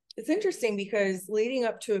So it's interesting because leading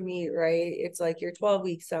up to a meet, right? It's like you're 12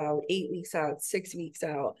 weeks out, 8 weeks out, 6 weeks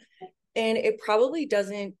out. And it probably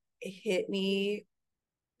doesn't hit me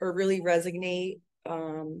or really resonate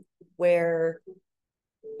where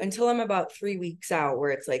until I'm about 3 weeks out, where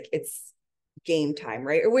it's like it's game time,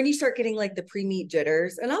 right? Or when you start getting like the pre-meet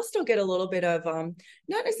jitters, and I'll still get a little bit of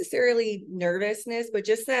not necessarily nervousness, but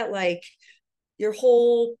just that like your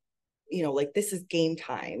whole, you know, like this is game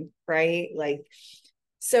time, right? Like,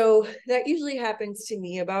 so that usually happens to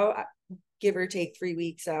me about give or take 3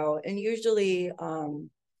 weeks out. And usually,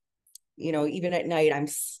 you know, even at night,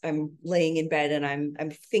 I'm laying in bed and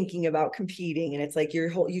I'm thinking about competing, and it's like you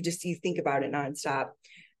think about it nonstop.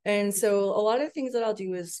 And so a lot of things that I'll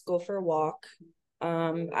do is go for a walk.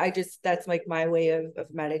 That's like my way of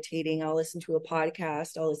meditating. I'll listen to a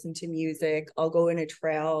podcast, I'll listen to music, I'll go in a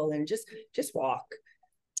trail and just walk.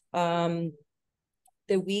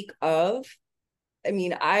 The week of, I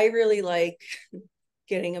mean, I really like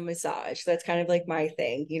getting a massage. That's kind of like my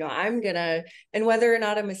thing. You know, and whether or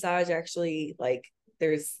not a massage actually, like,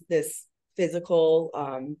 there's this physical,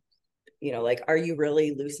 you know, like, are you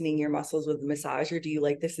really loosening your muscles with a massage, or do you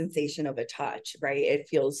like the sensation of a touch, right? It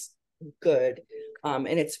feels good. And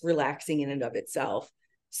it's relaxing in and of itself.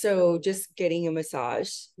 So just getting a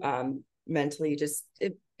massage, mentally,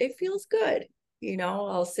 it feels good. You know,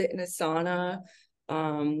 I'll sit in a sauna,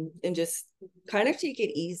 and just kind of take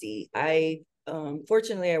it easy.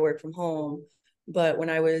 Fortunately, I work from home, but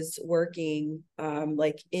when I was working,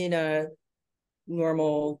 like in a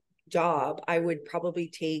normal job, I would probably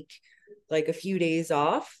take like a few days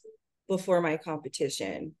off before my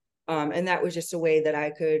competition. And that was just a way that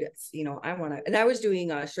I could, you know, and I was doing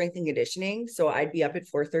strength and conditioning. So I'd be up at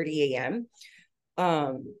 4:30 a.m.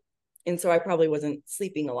 And so I probably wasn't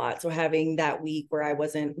sleeping a lot. So having that week where I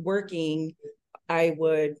wasn't working, I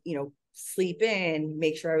would, you know, sleep in,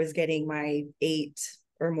 make sure I was getting my 8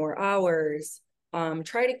 or more hours,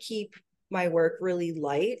 try to keep my work really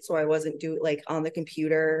light. So I wasn't doing like on the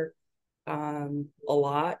computer, a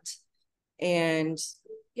lot. And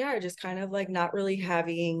yeah, just kind of like not really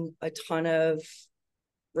having a ton of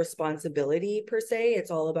responsibility per se. It's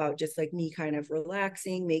all about just like me kind of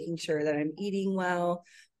relaxing, making sure that I'm eating well,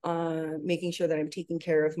 making sure that I'm taking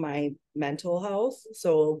care of my mental health.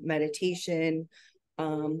 So meditation,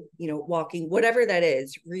 you know, walking, whatever that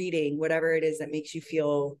is, reading, whatever it is that makes you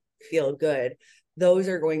feel good. Those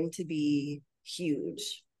are going to be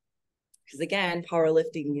huge. Because again,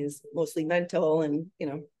 powerlifting is mostly mental, and, you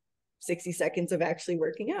know, 60 seconds of actually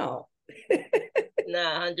working out.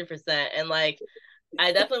 Nah, 100%. And like,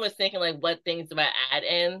 I definitely was thinking like, what things do I add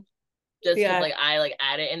in? Just because Yeah. like I like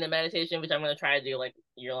add it in the meditation, which I'm gonna try to do like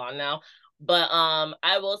year long now. But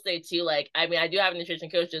I will say too, like, I mean, I do have a nutrition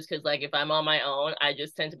coach just because like if I'm on my own, I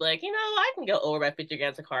just tend to be like, you know, I can go over by 50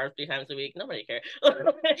 grams of carbs 3 times a week. Nobody cares.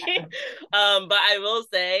 But I will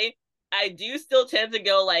say I do still tend to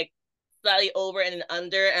go like slightly over and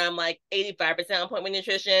under, and I'm like 85% on point with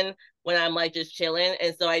nutrition when I'm like just chilling.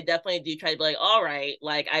 And so I definitely do try to be like, all right,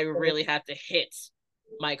 like I really have to hit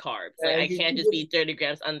my carbs. Like I can't just be 30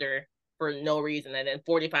 grams under for no reason and then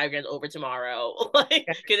 45 grams over tomorrow. Like,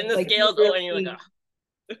 because then the like you scales, oh, and you're like, really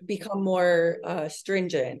oh. become more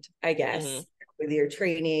stringent, I Mm-hmm. guess, with your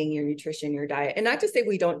training, your nutrition, your diet. And not to say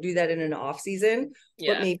we don't do that in an off season, but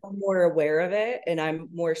Yeah. maybe I'm more aware of it and I'm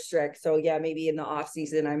more strict. So yeah, maybe in the off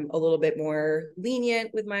season, I'm a little bit more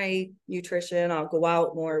lenient with my nutrition. I'll go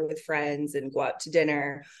out more with friends and go out to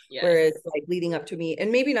dinner. Yes. Whereas like leading up to me,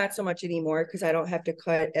 and maybe not so much anymore because I don't have to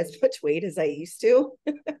cut as much weight as I used to.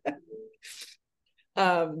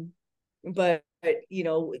 But you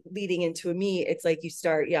know, leading into a meet, it's like you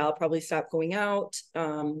start, yeah, I'll probably stop going out,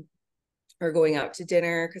 or going out to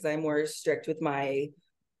dinner because I'm more strict with my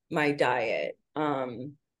diet.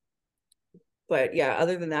 But yeah,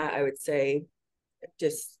 other than that, I would say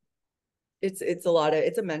just it's it's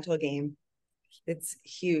a mental game. It's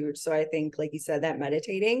huge. So I think, like you said, that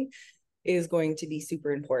meditating is going to be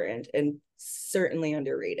super important and certainly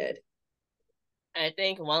underrated. I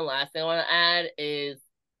think one last thing I want to add is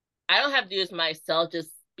I don't have to do this myself just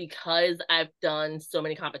because I've done so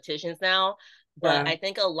many competitions now. But Yeah. I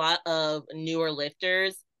think a lot of newer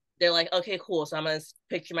lifters, they're like, okay, cool. So I'm going to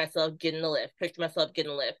picture myself getting the lift, picture myself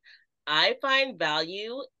getting the lift. I find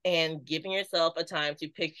value in giving yourself a time to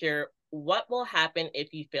picture what will happen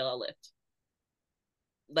if you fail a lift.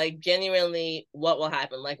 Like, genuinely, what will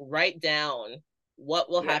happen? Like, write down what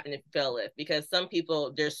will Yeah. happen if you fail a lift, because some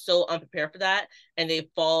people, they're so unprepared for that and they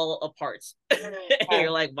fall apart. And Yeah.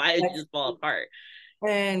 you're like, why did you That's, just fall apart?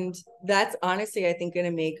 and that's honestly, I think, going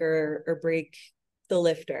to make or break the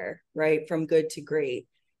lifter, right? From good to great.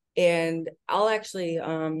 And I'll actually,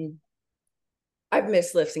 I've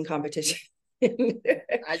missed lifts in competition.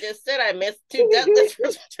 I just said I missed 2 deadlifts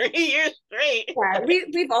for 3 years straight. Yeah,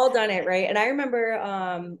 we've all done it, right? And I remember,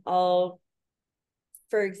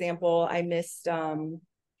 for example, I missed,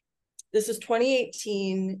 this was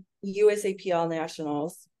 2018 USAPL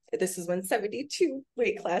Nationals. This is when 72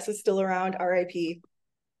 weight class was still around, RIP.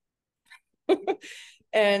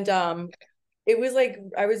 And it was like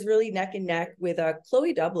I was really neck and neck with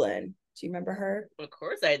Chloe Dublin. Do you remember her? Of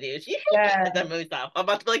course I do. She Yeah. hated that movie style. I'm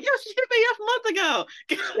about to be like, yo, she hit me up a month ago.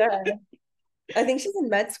 Yeah. I think she's in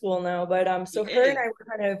med school now, but She so her and is. I were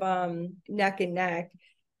kind of neck and neck.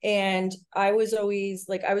 And I was always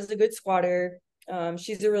like I was a good squatter.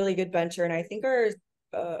 She's a really good bencher, and I think our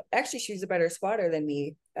actually she's a better squatter than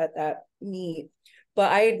me at that meet.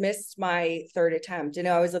 But I had missed my third attempt.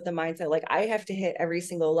 I was of the mindset like I have to hit every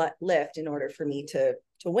single lift in order for me to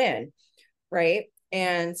win, right?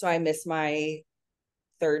 And so I missed my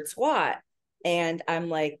third squat, and I'm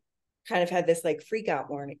like kind of had this like freak out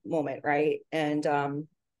moment, right? And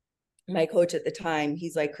my coach at the time,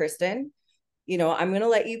 he's like, Kristen, I'm going to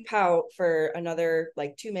let you pout for another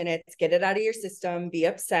like 2 minutes, get it out of your system, be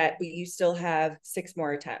upset, but you still have 6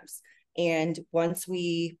 more attempts. And once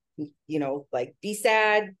we, like be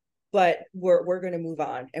sad, but we're going to move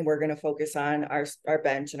on and we're going to focus on our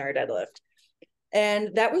bench and our deadlift.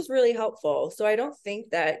 And that was really helpful. So I don't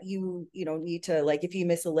think that you need to, like, if you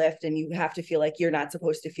miss a lift and you have to feel like you're not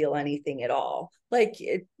supposed to feel anything at all, like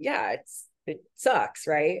it sucks,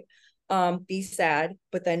 right? Be sad,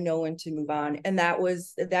 but then know when to move on. And that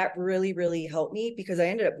really, really helped me because I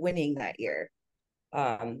ended up winning that year,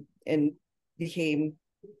 and became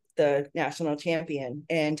the national champion.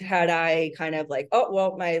 And had I kind of like, oh,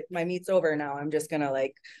 well, my meet's over now, I'm just gonna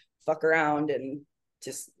like fuck around and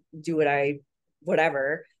just do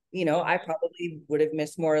whatever, I probably would have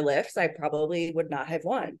missed more lifts. I probably would not have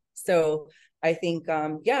won. So I think,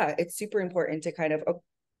 yeah, it's super important to kind of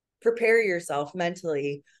prepare yourself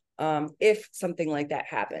mentally, if something like that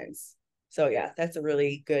happens. So yeah, that's a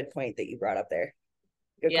really good point that you brought up there.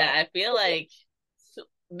 Good Yeah, call. I feel like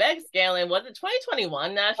Meg Scanlon was it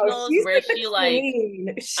 2021 Oh, Nationals she's where like the she like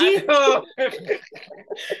queen. I She know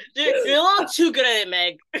you're a little too good at it,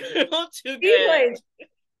 Meg. A little too she's good. like,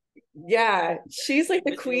 yeah, she's like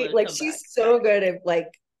the But she queen. would Like come back. she's so good at like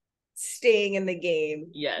staying in the game.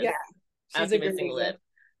 Yes, Yeah, she's a after great missing example. lift.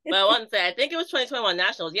 But I want to say, I think it was 2021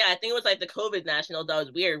 Nationals. Yeah, I think it was like the COVID Nationals that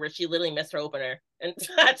was weird, where she literally missed her opener and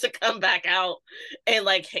had to come back out and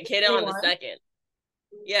like hit it on the 21. second.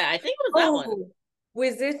 Yeah, I think it was that one. Oh,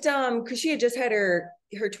 was it because she had just had her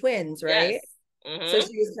twins, Yes. right? So Mm-hmm.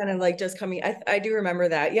 she was kind of like just coming. I do remember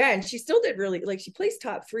that. Yeah, and she still did really like she placed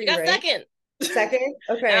top She three, got right? second. Second?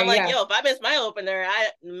 And I'm Okay, like, yeah. yo, if I miss my opener, I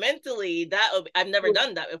mentally I've never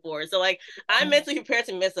done that before. So like I'm mentally prepared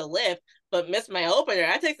to miss a lift, but miss my opener.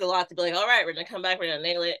 That takes a lot to be like, all right, we're gonna come back, we're gonna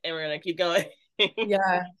nail it, and we're gonna keep going.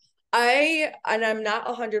 Yeah. I'm not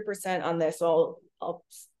 100% on this, so I'll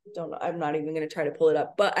don't know. I'm not even gonna try to pull it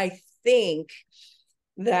up, but I think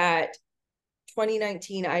that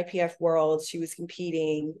 2019 IPF Worlds, she was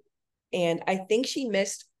competing, and I think she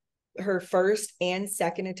missed her first and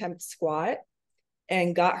second attempt squat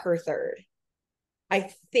and got her third. I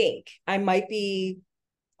think I might be,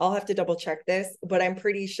 I'll have to double check this, but I'm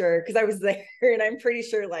pretty sure because I was there and I'm pretty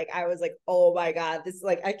sure like I was like, oh my God, this is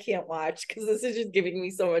like I can't watch because this is just giving me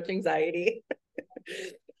so much anxiety.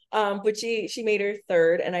 But she made her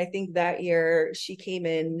third, and I think that year she came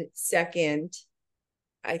in second.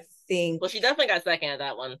 I think Well, she definitely got second at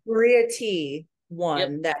that one. Maria T Yep.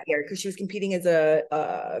 won that year because she was competing as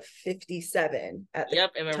a 57 at the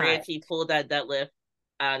Yep. And Maria time. T pulled that deadlift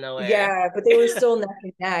out of nowhere. Yeah, but they were still neck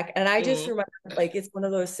and neck. And I just Mm-hmm. remember like it's one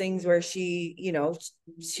of those things where she,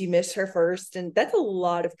 she missed her first, and that's a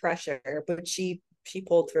lot of pressure, but she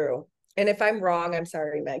pulled through. And if I'm wrong, I'm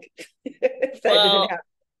sorry, Meg. If that didn't Well, happen.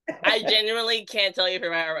 I genuinely can't tell you if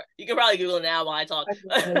you're right or wrong. You can probably Google it now while I talk.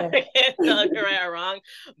 I'm gonna- I can't tell if you're right or wrong.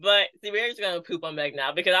 But see, we're just gonna poop on Meg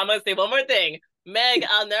now because I'm gonna say one more thing. Meg,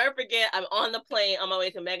 I'll never forget. I'm on the plane on my way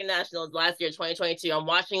to Mega Nationals last year, 2022. I'm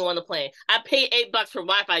watching you on the plane. I paid $8 for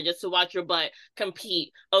Wi-Fi just to watch your butt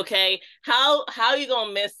compete. Okay, how you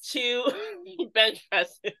gonna miss two bench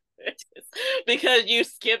presses because you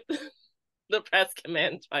skipped the press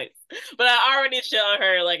command twice? But I already shit on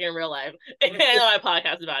her like in real life. And I know I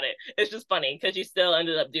podcast about it. It's just funny because she still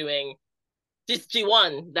ended up doing. She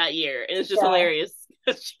won that year, and it's just Yeah. hilarious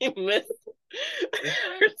because she missed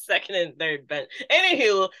her second and third bench.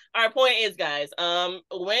 Anywho, our point is, guys,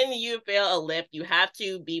 when you fail a lift, you have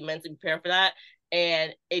to be mentally prepared for that.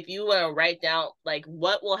 And if you want to write down like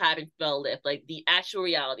what will happen if you fail a lift, like the actual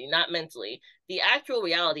reality, not mentally. The actual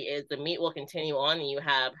reality is the meet will continue on, and you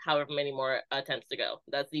have however many more attempts to go.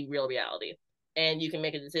 That's the real reality. And you can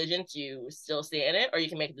make a decision to still stay in it, or you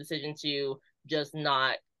can make a decision to just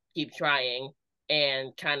not keep trying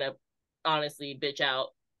and kind of honestly bitch out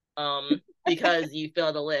because you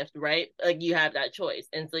fail the lift, right? Like you have that choice.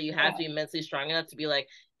 And so you have to be mentally strong enough to be like,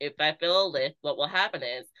 if I fail a lift, what will happen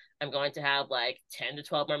is I'm going to have like 10 to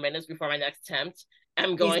 12 more minutes before my next attempt.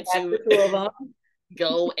 I'm He's going got to the two of them.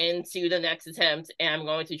 go into the next attempt and I'm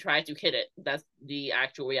going to try to hit it. That's the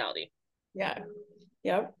actual reality. Yeah.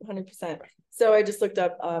 Yep. 100%. So I just looked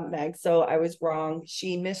up Meg. So I was wrong.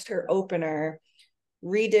 She missed her opener,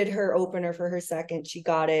 redid her opener for her second. She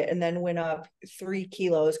got it, and then went up 3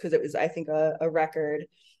 kilos because it was, I think, a record.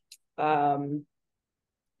 And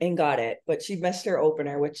got it. But she missed her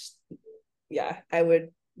opener, which, yeah,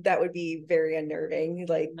 that would be very unnerving,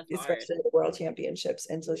 like, especially at the world championships.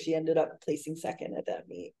 And so she ended up placing second at that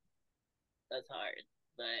meet. That's hard.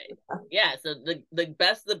 But yeah, so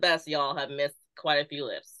the best y'all have missed quite a few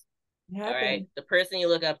lifts. All right. The person you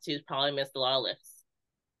look up to has probably missed a lot of lifts.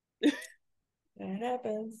 That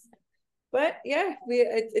happens. But yeah,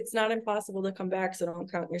 it's not impossible to come back, so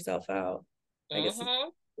don't count yourself out. I guess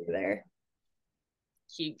there.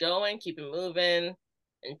 Keep going, keep it moving,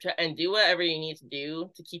 and do whatever you need to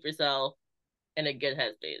do to keep yourself in a good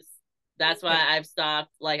headspace. That's why I've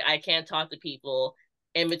stopped. Like, I can't talk to people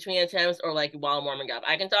in between attempts or like while I'm warming up.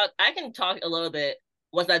 I can talk a little bit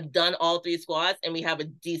once I've done all 3 squats and we have a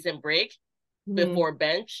decent break before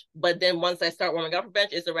bench. But then once I start warming up for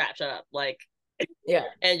bench, it's a wrap. Shut up. Like, yeah.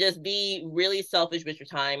 And just be really selfish with your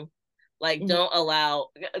time. Like, don't allow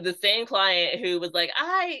the same client who was like,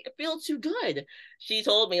 I feel too good. She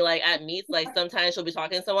told me, like, at meets, like, sometimes she'll be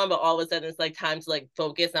talking to someone, but all of a sudden it's like time to like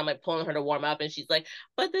focus. And I'm like pulling her to warm up, and she's like,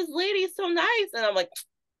 but this lady's so nice. And I'm like,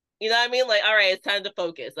 you know what I mean? Like, all right, it's time to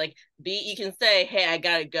focus. Like, you can say, hey, I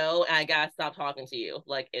gotta go and I gotta stop talking to you.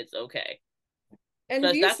 Like, it's okay. And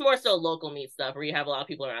that's more so local meet stuff where you have a lot of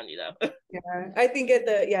people around you, though. Yeah, I think at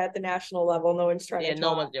the national level, no one's trying to talk.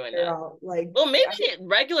 No one's doing that. All, like, well, maybe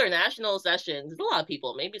regular national sessions. There's a lot of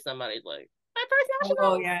people. Maybe somebody's like, my first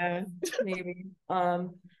national. Oh yeah, maybe.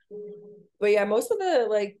 But yeah, most of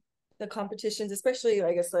the competitions, especially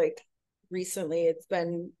I guess like recently, it's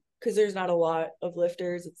been because there's not a lot of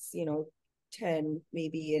lifters. It's 10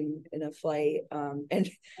 maybe in a flight, and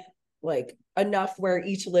like enough where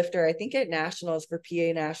each lifter, I think at nationals, for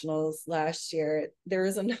PA nationals last year, there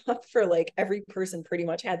was enough for like every person pretty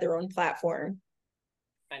much had their own platform.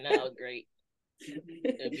 I know, great.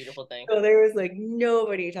 A beautiful thing. So there was like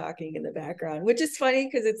nobody talking in the background, which is funny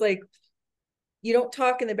because it's like you don't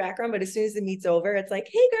talk in the background, but as soon as the meet's over, it's like,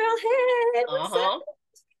 hey girl, hey, what's up?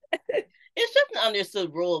 It's just an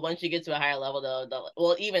understood rule once you get to a higher level, though.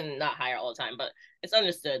 Well, even not higher all the time, but it's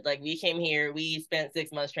understood. Like, we came here, we spent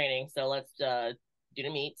 6 months training, so let's do the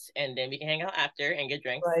meets, and then we can hang out after and get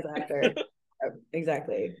drinks. Right after.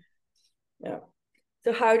 Exactly. Yeah.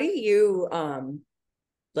 So how do you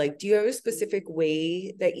like, do you have a specific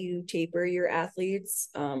way that you taper your athletes?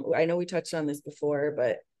 I know we touched on this before,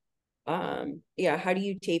 but yeah, how do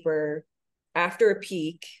you taper after a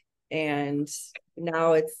peak? And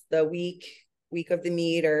now it's the week of the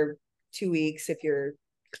meet, or 2 weeks if you're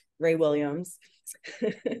Ray Williams.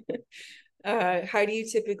 How do you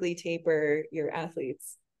typically taper your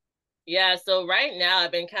athletes? Yeah, so right now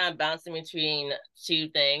I've been kind of bouncing between 2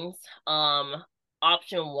 things.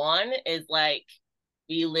 Option 1 is like,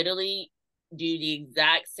 we literally do the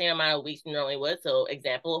exact same amount of weeks we normally would. So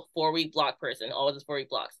example, 4-week block person, always is 4-week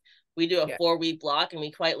blocks. We do a 4-week block, and we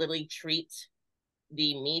quite literally treat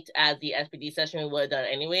the meet as the SPD session we would have done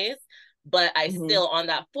anyways. But I still, on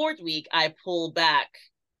that 4th week, I pull back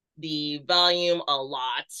the volume a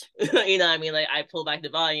lot. You know what I mean? Like, I pull back the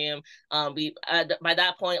volume. We by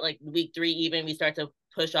that point, like week 3 even, we start to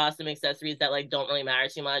push off some accessories that like don't really matter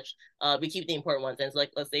too much. We keep the important ones in. So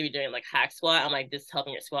like, let's say we're doing like hack squat, I'm like, this is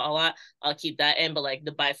helping your squat a lot, I'll keep that in. But like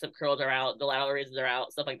the bicep curls are out, the lateral raises are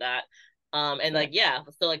out, stuff like that. And like,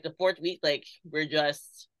 so like the 4th week, like, we're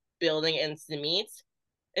just building into the meets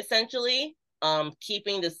essentially,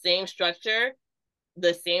 keeping the same structure,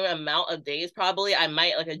 the same amount of days. Probably I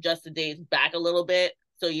might like adjust the days back a little bit,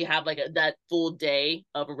 so you have like that full day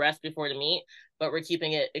of rest before the meet, but we're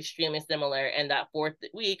keeping it extremely similar. And that 4th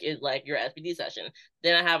week is like your SPD session.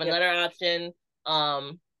 Then I have another option,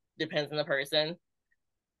 depends on the person.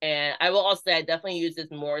 And I will also say I definitely use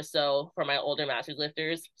this more so for my older masters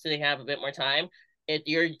lifters, so they have a bit more time. If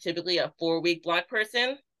you're typically a 4-week block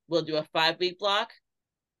person, we'll do a 5-week block.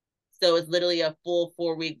 So it's literally a full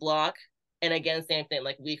 4-week block. And again, same thing,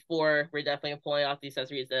 like week 4, we're definitely pulling off the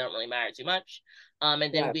accessories that don't really matter too much.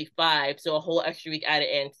 And then week 5, so a whole extra week added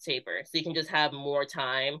in to taper. So you can just have more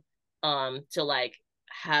time to like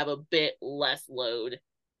have a bit less load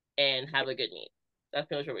and have a good meet. That's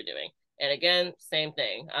pretty much what we're doing. And again, same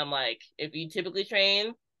thing. I'm like, if you typically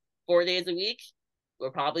train 4 days a week,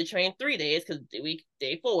 we'll probably train 3 days, because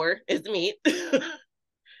day 4 is the meet.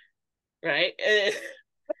 Right?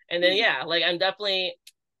 And then like, I'm definitely,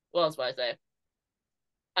 what else would I say?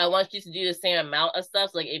 I want you to do the same amount of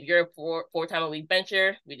stuff. So like if you're a four time a week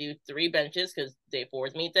bencher, we do 3 benches because day 4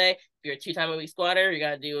 is meet day. If you're a 2 time a week squatter, you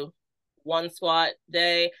gotta do 1 squat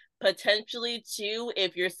day, potentially 2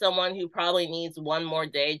 if you're someone who probably needs 1 more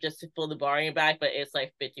day just to pull the bar in your back, but it's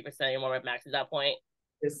like 50% of your warm max at that point.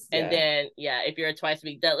 And Yeah. then yeah, if you're a twice a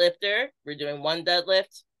week deadlifter, we're doing 1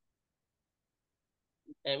 deadlift,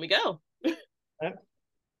 and we go. Yep.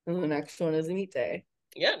 And the next one is a meet day.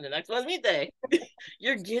 Yeah, the next one's meet day.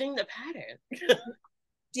 You're getting the pattern.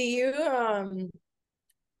 Do you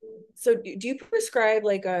so do you prescribe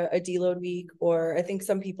like a deload week, or I think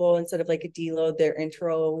some people instead of like a deload, their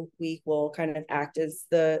intro week will kind of act as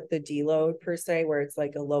the deload per se, where it's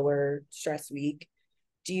like a lower stress week.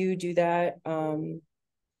 Do you do that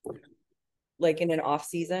like in an off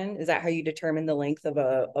season? Is that how you determine the length of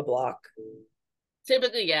a block?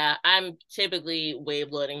 Typically, yeah, I'm typically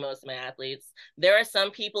wave loading most of my athletes. There are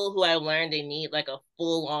some people who I learned they need like a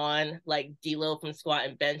full on like deload from squat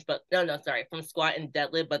and bench, but no, sorry, from squat and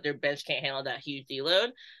deadlift, but their bench can't handle that huge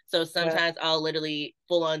deload. So Yeah. sometimes I'll literally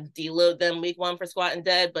full on deload them week 1 for squat and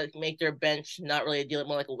dead, but make their bench not really a deload,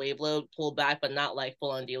 more like a wave load, pull back, but not like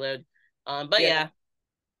full on deload. But Yeah. yeah.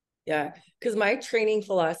 Yeah, because my training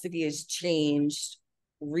philosophy has changed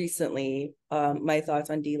recently. My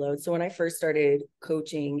thoughts on deload. So when I first started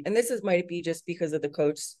coaching, and this is might be just because of the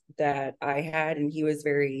coach that I had, and he was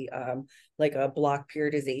very like a block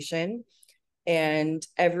periodization, and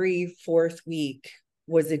every fourth week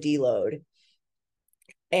was a deload.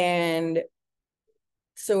 And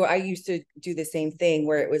so I used to do the same thing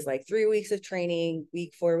where it was like 3 weeks of training,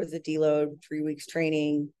 week 4 was a deload, 3 weeks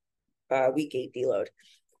training, week 8 deload.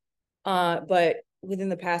 But within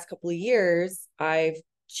the past couple of years, I've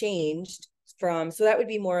changed from, so that would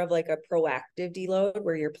be more of like a proactive deload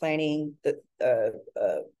where you're planning the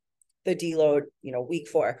deload, week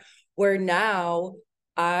 4, where now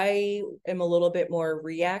I am a little bit more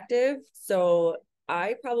reactive. So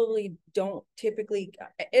I probably don't typically,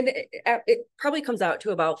 and it probably comes out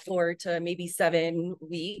to about 4 to maybe 7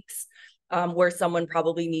 weeks, where someone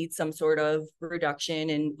probably needs some sort of reduction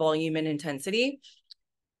in volume and intensity.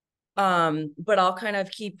 But I'll kind of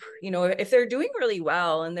keep, if they're doing really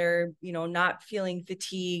well and they're, not feeling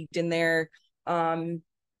fatigued and they're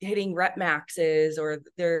hitting rep maxes, or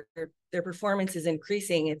their performance is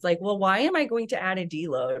increasing, it's like, well, why am I going to add a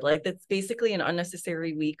deload? Like that's basically an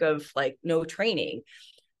unnecessary week of like no training.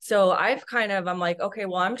 So I'm like, okay,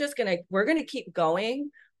 well, we're gonna keep going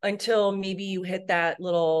until maybe you hit that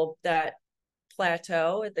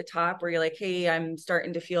plateau at the top where you're like, hey, I'm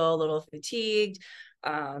starting to feel a little fatigued.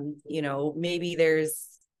 Maybe there's,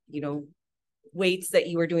 weights that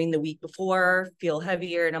you were doing the week before feel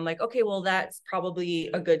heavier. And I'm like, okay, well, that's probably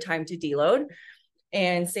a good time to deload.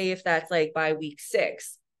 And say if that's like by week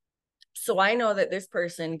 6. So I know that this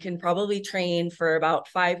person can probably train for about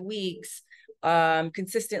 5 weeks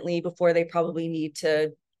consistently before they probably need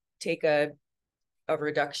to take a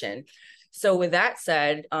reduction. So with that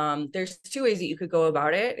said, there's 2 ways that you could go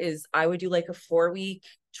about it. Is I would do like a 4-week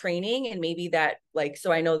training, and maybe that, like, so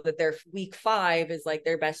I know that their week 5 is like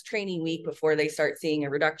their best training week before they start seeing a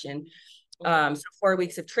reduction. So 4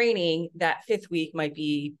 weeks of training, that 5th week might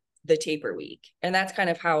be the taper week. And that's kind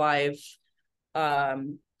of how I've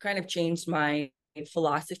kind of changed my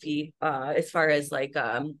philosophy as far as like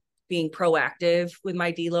being proactive with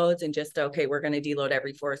my deloads, and just, okay, we're going to deload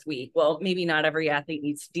every 4th week. Well, maybe not every athlete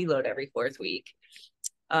needs to deload every 4th week,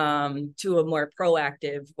 to a more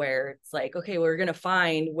proactive where it's like, okay, we're going to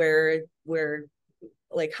find where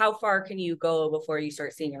like how far can you go before you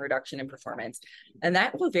start seeing a reduction in performance. And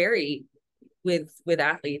that will vary with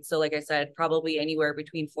athletes. So like I said, probably anywhere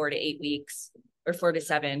between 4 to 8 weeks, or 4 to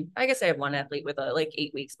 7. I guess I have one athlete with like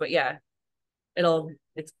 8 weeks, but yeah,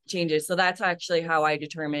 it changes. So that's actually how I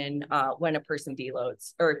determine when a person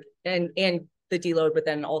deloads, or and the deload, but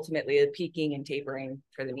then ultimately the peaking and tapering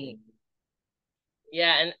for the meet.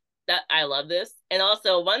 Yeah, and that I love this. And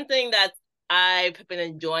also one thing that I've been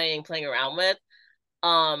enjoying playing around with,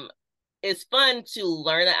 um, it's fun to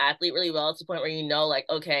learn an athlete really well to the point where like,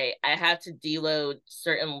 okay, I have to deload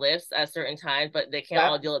certain lifts at certain times, but they can't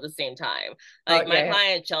all deal at the same time. Like my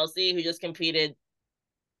client Chelsea, who just competed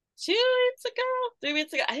 2 weeks ago, 3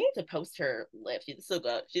 weeks ago. I need to post her lift. She's so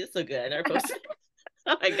good. She's so good. I never posted.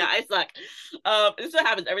 Oh my god, I suck. This is what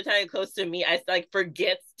happens every time it's close to me. I like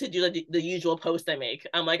forget to do the usual post I make.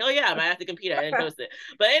 I'm like, oh yeah, I might have to compete. I didn't post it.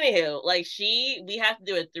 But anywho, like we have to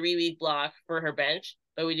do a 3-week block for her bench,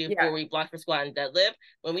 but we do 4-week block for squat and deadlift.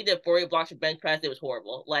 When we did 4-week blocks for bench press, it was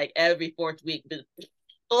horrible. Like every 4th week,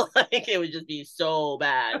 Like it would just be so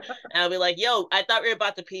bad. And I'll be like, yo, I thought we were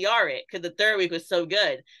about to PR it because the third week was so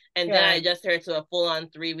good. And then I adjusted her to a full-on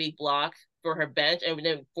 3-week block for her bench. And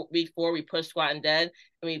then week 4, we pushed squat and dead.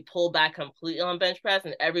 And we pulled back completely on bench press.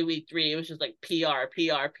 And every week 3, it was just like PR,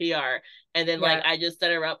 PR, PR. And then like I just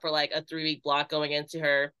set her up for like a 3-week block going into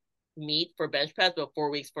her meet for bench press, but 4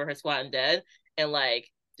 weeks for her squat and dead. And like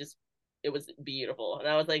just it was beautiful. And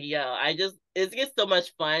I was like, yo, it gets so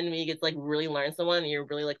much fun when you get to like really learn someone and you're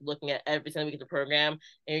really like looking at every single week of the program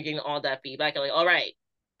and you're getting all that feedback. And like, all right,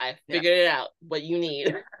 I figured it out, what you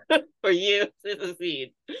need for you to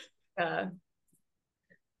succeed.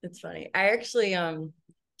 It's funny. I actually,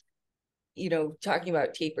 talking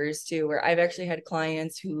about tapers too, where I've actually had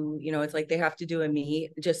clients who, it's like they have to do a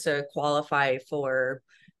meet just to qualify for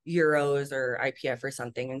Euros or IPF or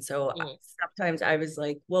something. And so sometimes I was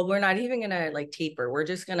like, well, we're not even gonna like taper. We're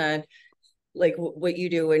just gonna like what you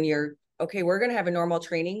do when you're okay, we're gonna have a normal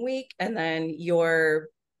training week, and then your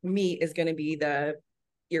meet is gonna be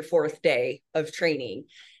your 4th day of training.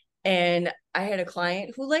 And I had a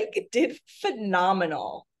client who like did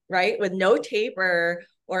phenomenal, right? With no taper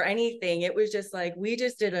or anything. It was just like, we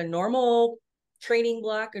just did a normal training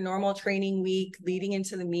block, a normal training week leading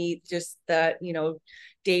into the meet, just that,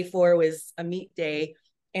 day 4 was a meet day,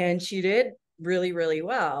 and she did really, really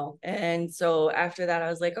well. And so after that,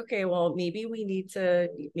 I was like, okay, well, maybe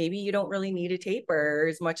you don't really need a taper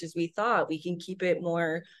as much as we thought. We can keep it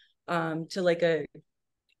more to like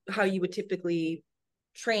how you would typically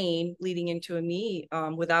train leading into a meet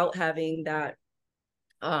without having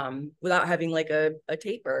like a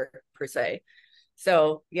taper per se.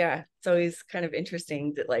 So yeah, it's always kind of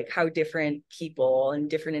interesting that like how different people and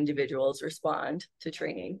different individuals respond to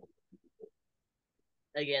training.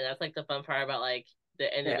 Again, that's like the fun part about like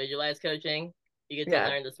the individualized coaching. You get to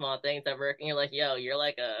learn the small things that work, and you're like, yo, you're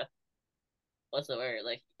like what's the word?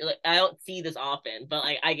 Like, you're like, I don't see this often, but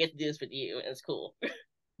like I get to do this with you, and it's cool.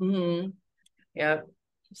 Yeah.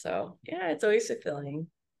 So yeah, it's always fulfilling.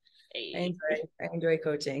 I enjoy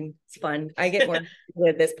coaching. It's fun. I get more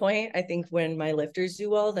at this point, I think, when my lifters do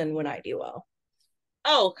well than when I do well.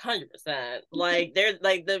 Oh, 100%. Like there's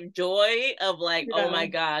like the joy of like, oh my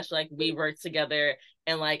gosh, like we worked together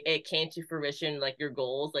and like it came to fruition, like your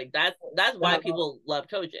goals. Like that's why people love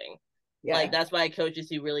coaching. Like that's why coaches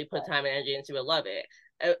who really put time and energy into it love it.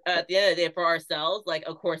 At the end of the day, for ourselves, like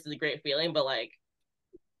of course it's a great feeling, but like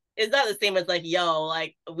it's not the same as like, yo,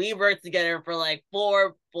 like we worked together for like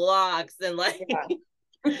 4 blocks and like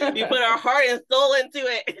we put our heart and soul into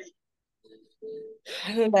it.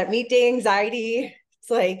 That meet day anxiety. It's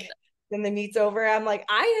like when the meet's over, I'm like,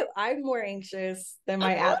 I'm more anxious than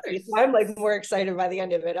my athletes. I'm like more excited by the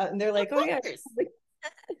end of it. And they're like, oh yeah.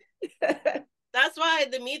 That's why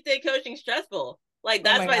the meet day coaching is stressful. Like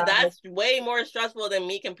that's why that's way more stressful than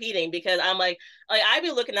me competing, because I'm like I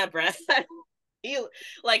be looking at Brad.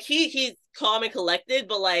 He's calm and collected,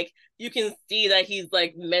 but like you can see that he's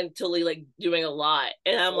like mentally like doing a lot,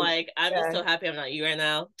 and I'm like, I'm just so happy I'm not you right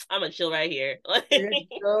now. I'm gonna chill right here. You're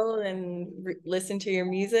gonna go and listen to your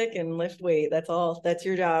music and lift weight. That's all. That's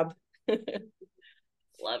your job.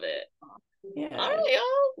 Love it. Yeah. All right,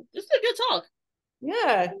 y'all. Just a good talk.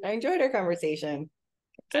 Yeah, I enjoyed our conversation.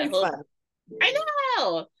 It's fun. I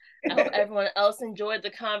know. I hope everyone else enjoyed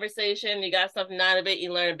the conversation. You got something out of it.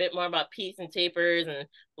 You learned a bit more about peace and tapers and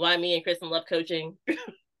why me and Kristen love coaching.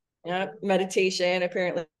 Yeah, meditation.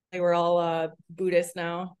 Apparently, we're all Buddhists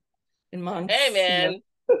now in monks. Hey, man.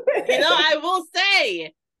 I will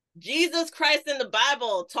say, Jesus Christ in the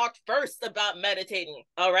Bible talked first about meditating.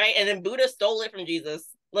 All right, and then Buddha stole it from Jesus.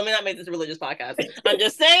 Let me not make this a religious podcast. I'm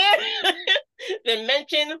just saying, been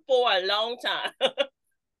mentioned for a long time.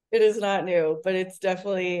 It is not new, but it's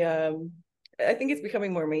definitely, I think it's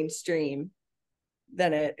becoming more mainstream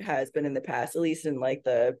than it has been in the past, at least in like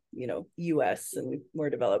the, US and more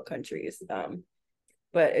developed countries.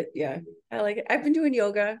 But I like it. I've been doing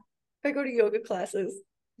yoga. I go to yoga classes.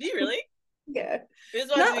 Do you really? Yeah. This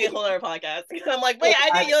is why to be a whole other podcast. I'm like, wait,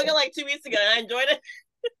 I did yoga like 2 weeks ago and I enjoyed it.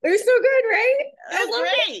 They're so good, right? That's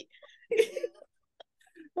great.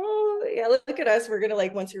 Oh yeah, look at us. We're gonna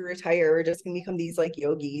like once we retire, we're just gonna become these like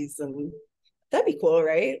yogis, and that'd be cool,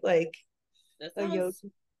 right? Like that sounds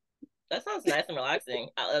nice and relaxing.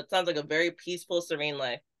 It sounds like a very peaceful, serene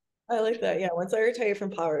life. I like that. Yeah, once I retire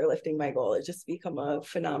from powerlifting, my goal is just to become a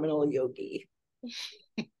phenomenal yogi.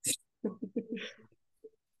 All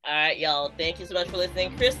right, y'all. Thank you so much for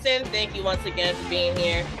listening. Kristen, thank you once again for being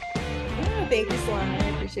here. Oh, thank you, Solana. I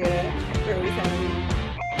appreciate it. Thanks for always having me.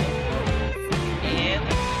 And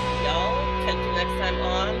y'all catch you next time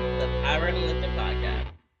on the Power and Lifting